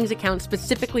 A savings account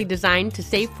specifically designed to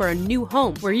save for a new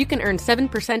home, where you can earn 7%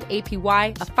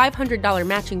 APY, a $500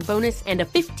 matching bonus, and a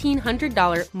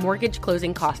 $1,500 mortgage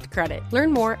closing cost credit.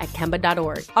 Learn more at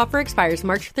Kemba.org. Offer expires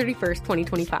March 31st,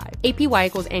 2025. APY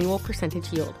equals annual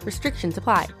percentage yield. Restrictions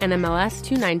apply. NMLS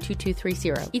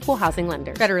 292230. Equal housing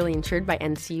lender. Federally insured by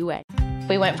NCUA.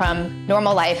 We went from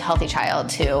normal life, healthy child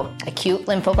to acute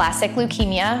lymphoblastic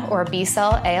leukemia, or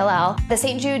B-cell ALL. The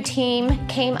St. Jude team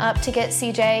came up to get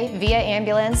CJ via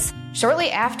ambulance. Shortly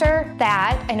after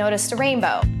that, I noticed a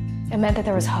rainbow. It meant that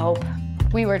there was hope.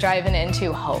 We were driving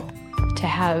into hope. To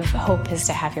have hope is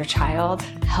to have your child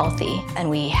healthy,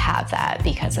 and we have that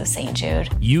because of St. Jude.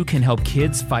 You can help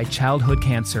kids fight childhood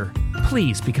cancer.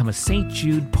 Please become a St.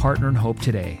 Jude Partner in Hope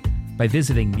today by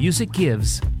visiting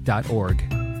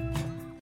musicgives.org.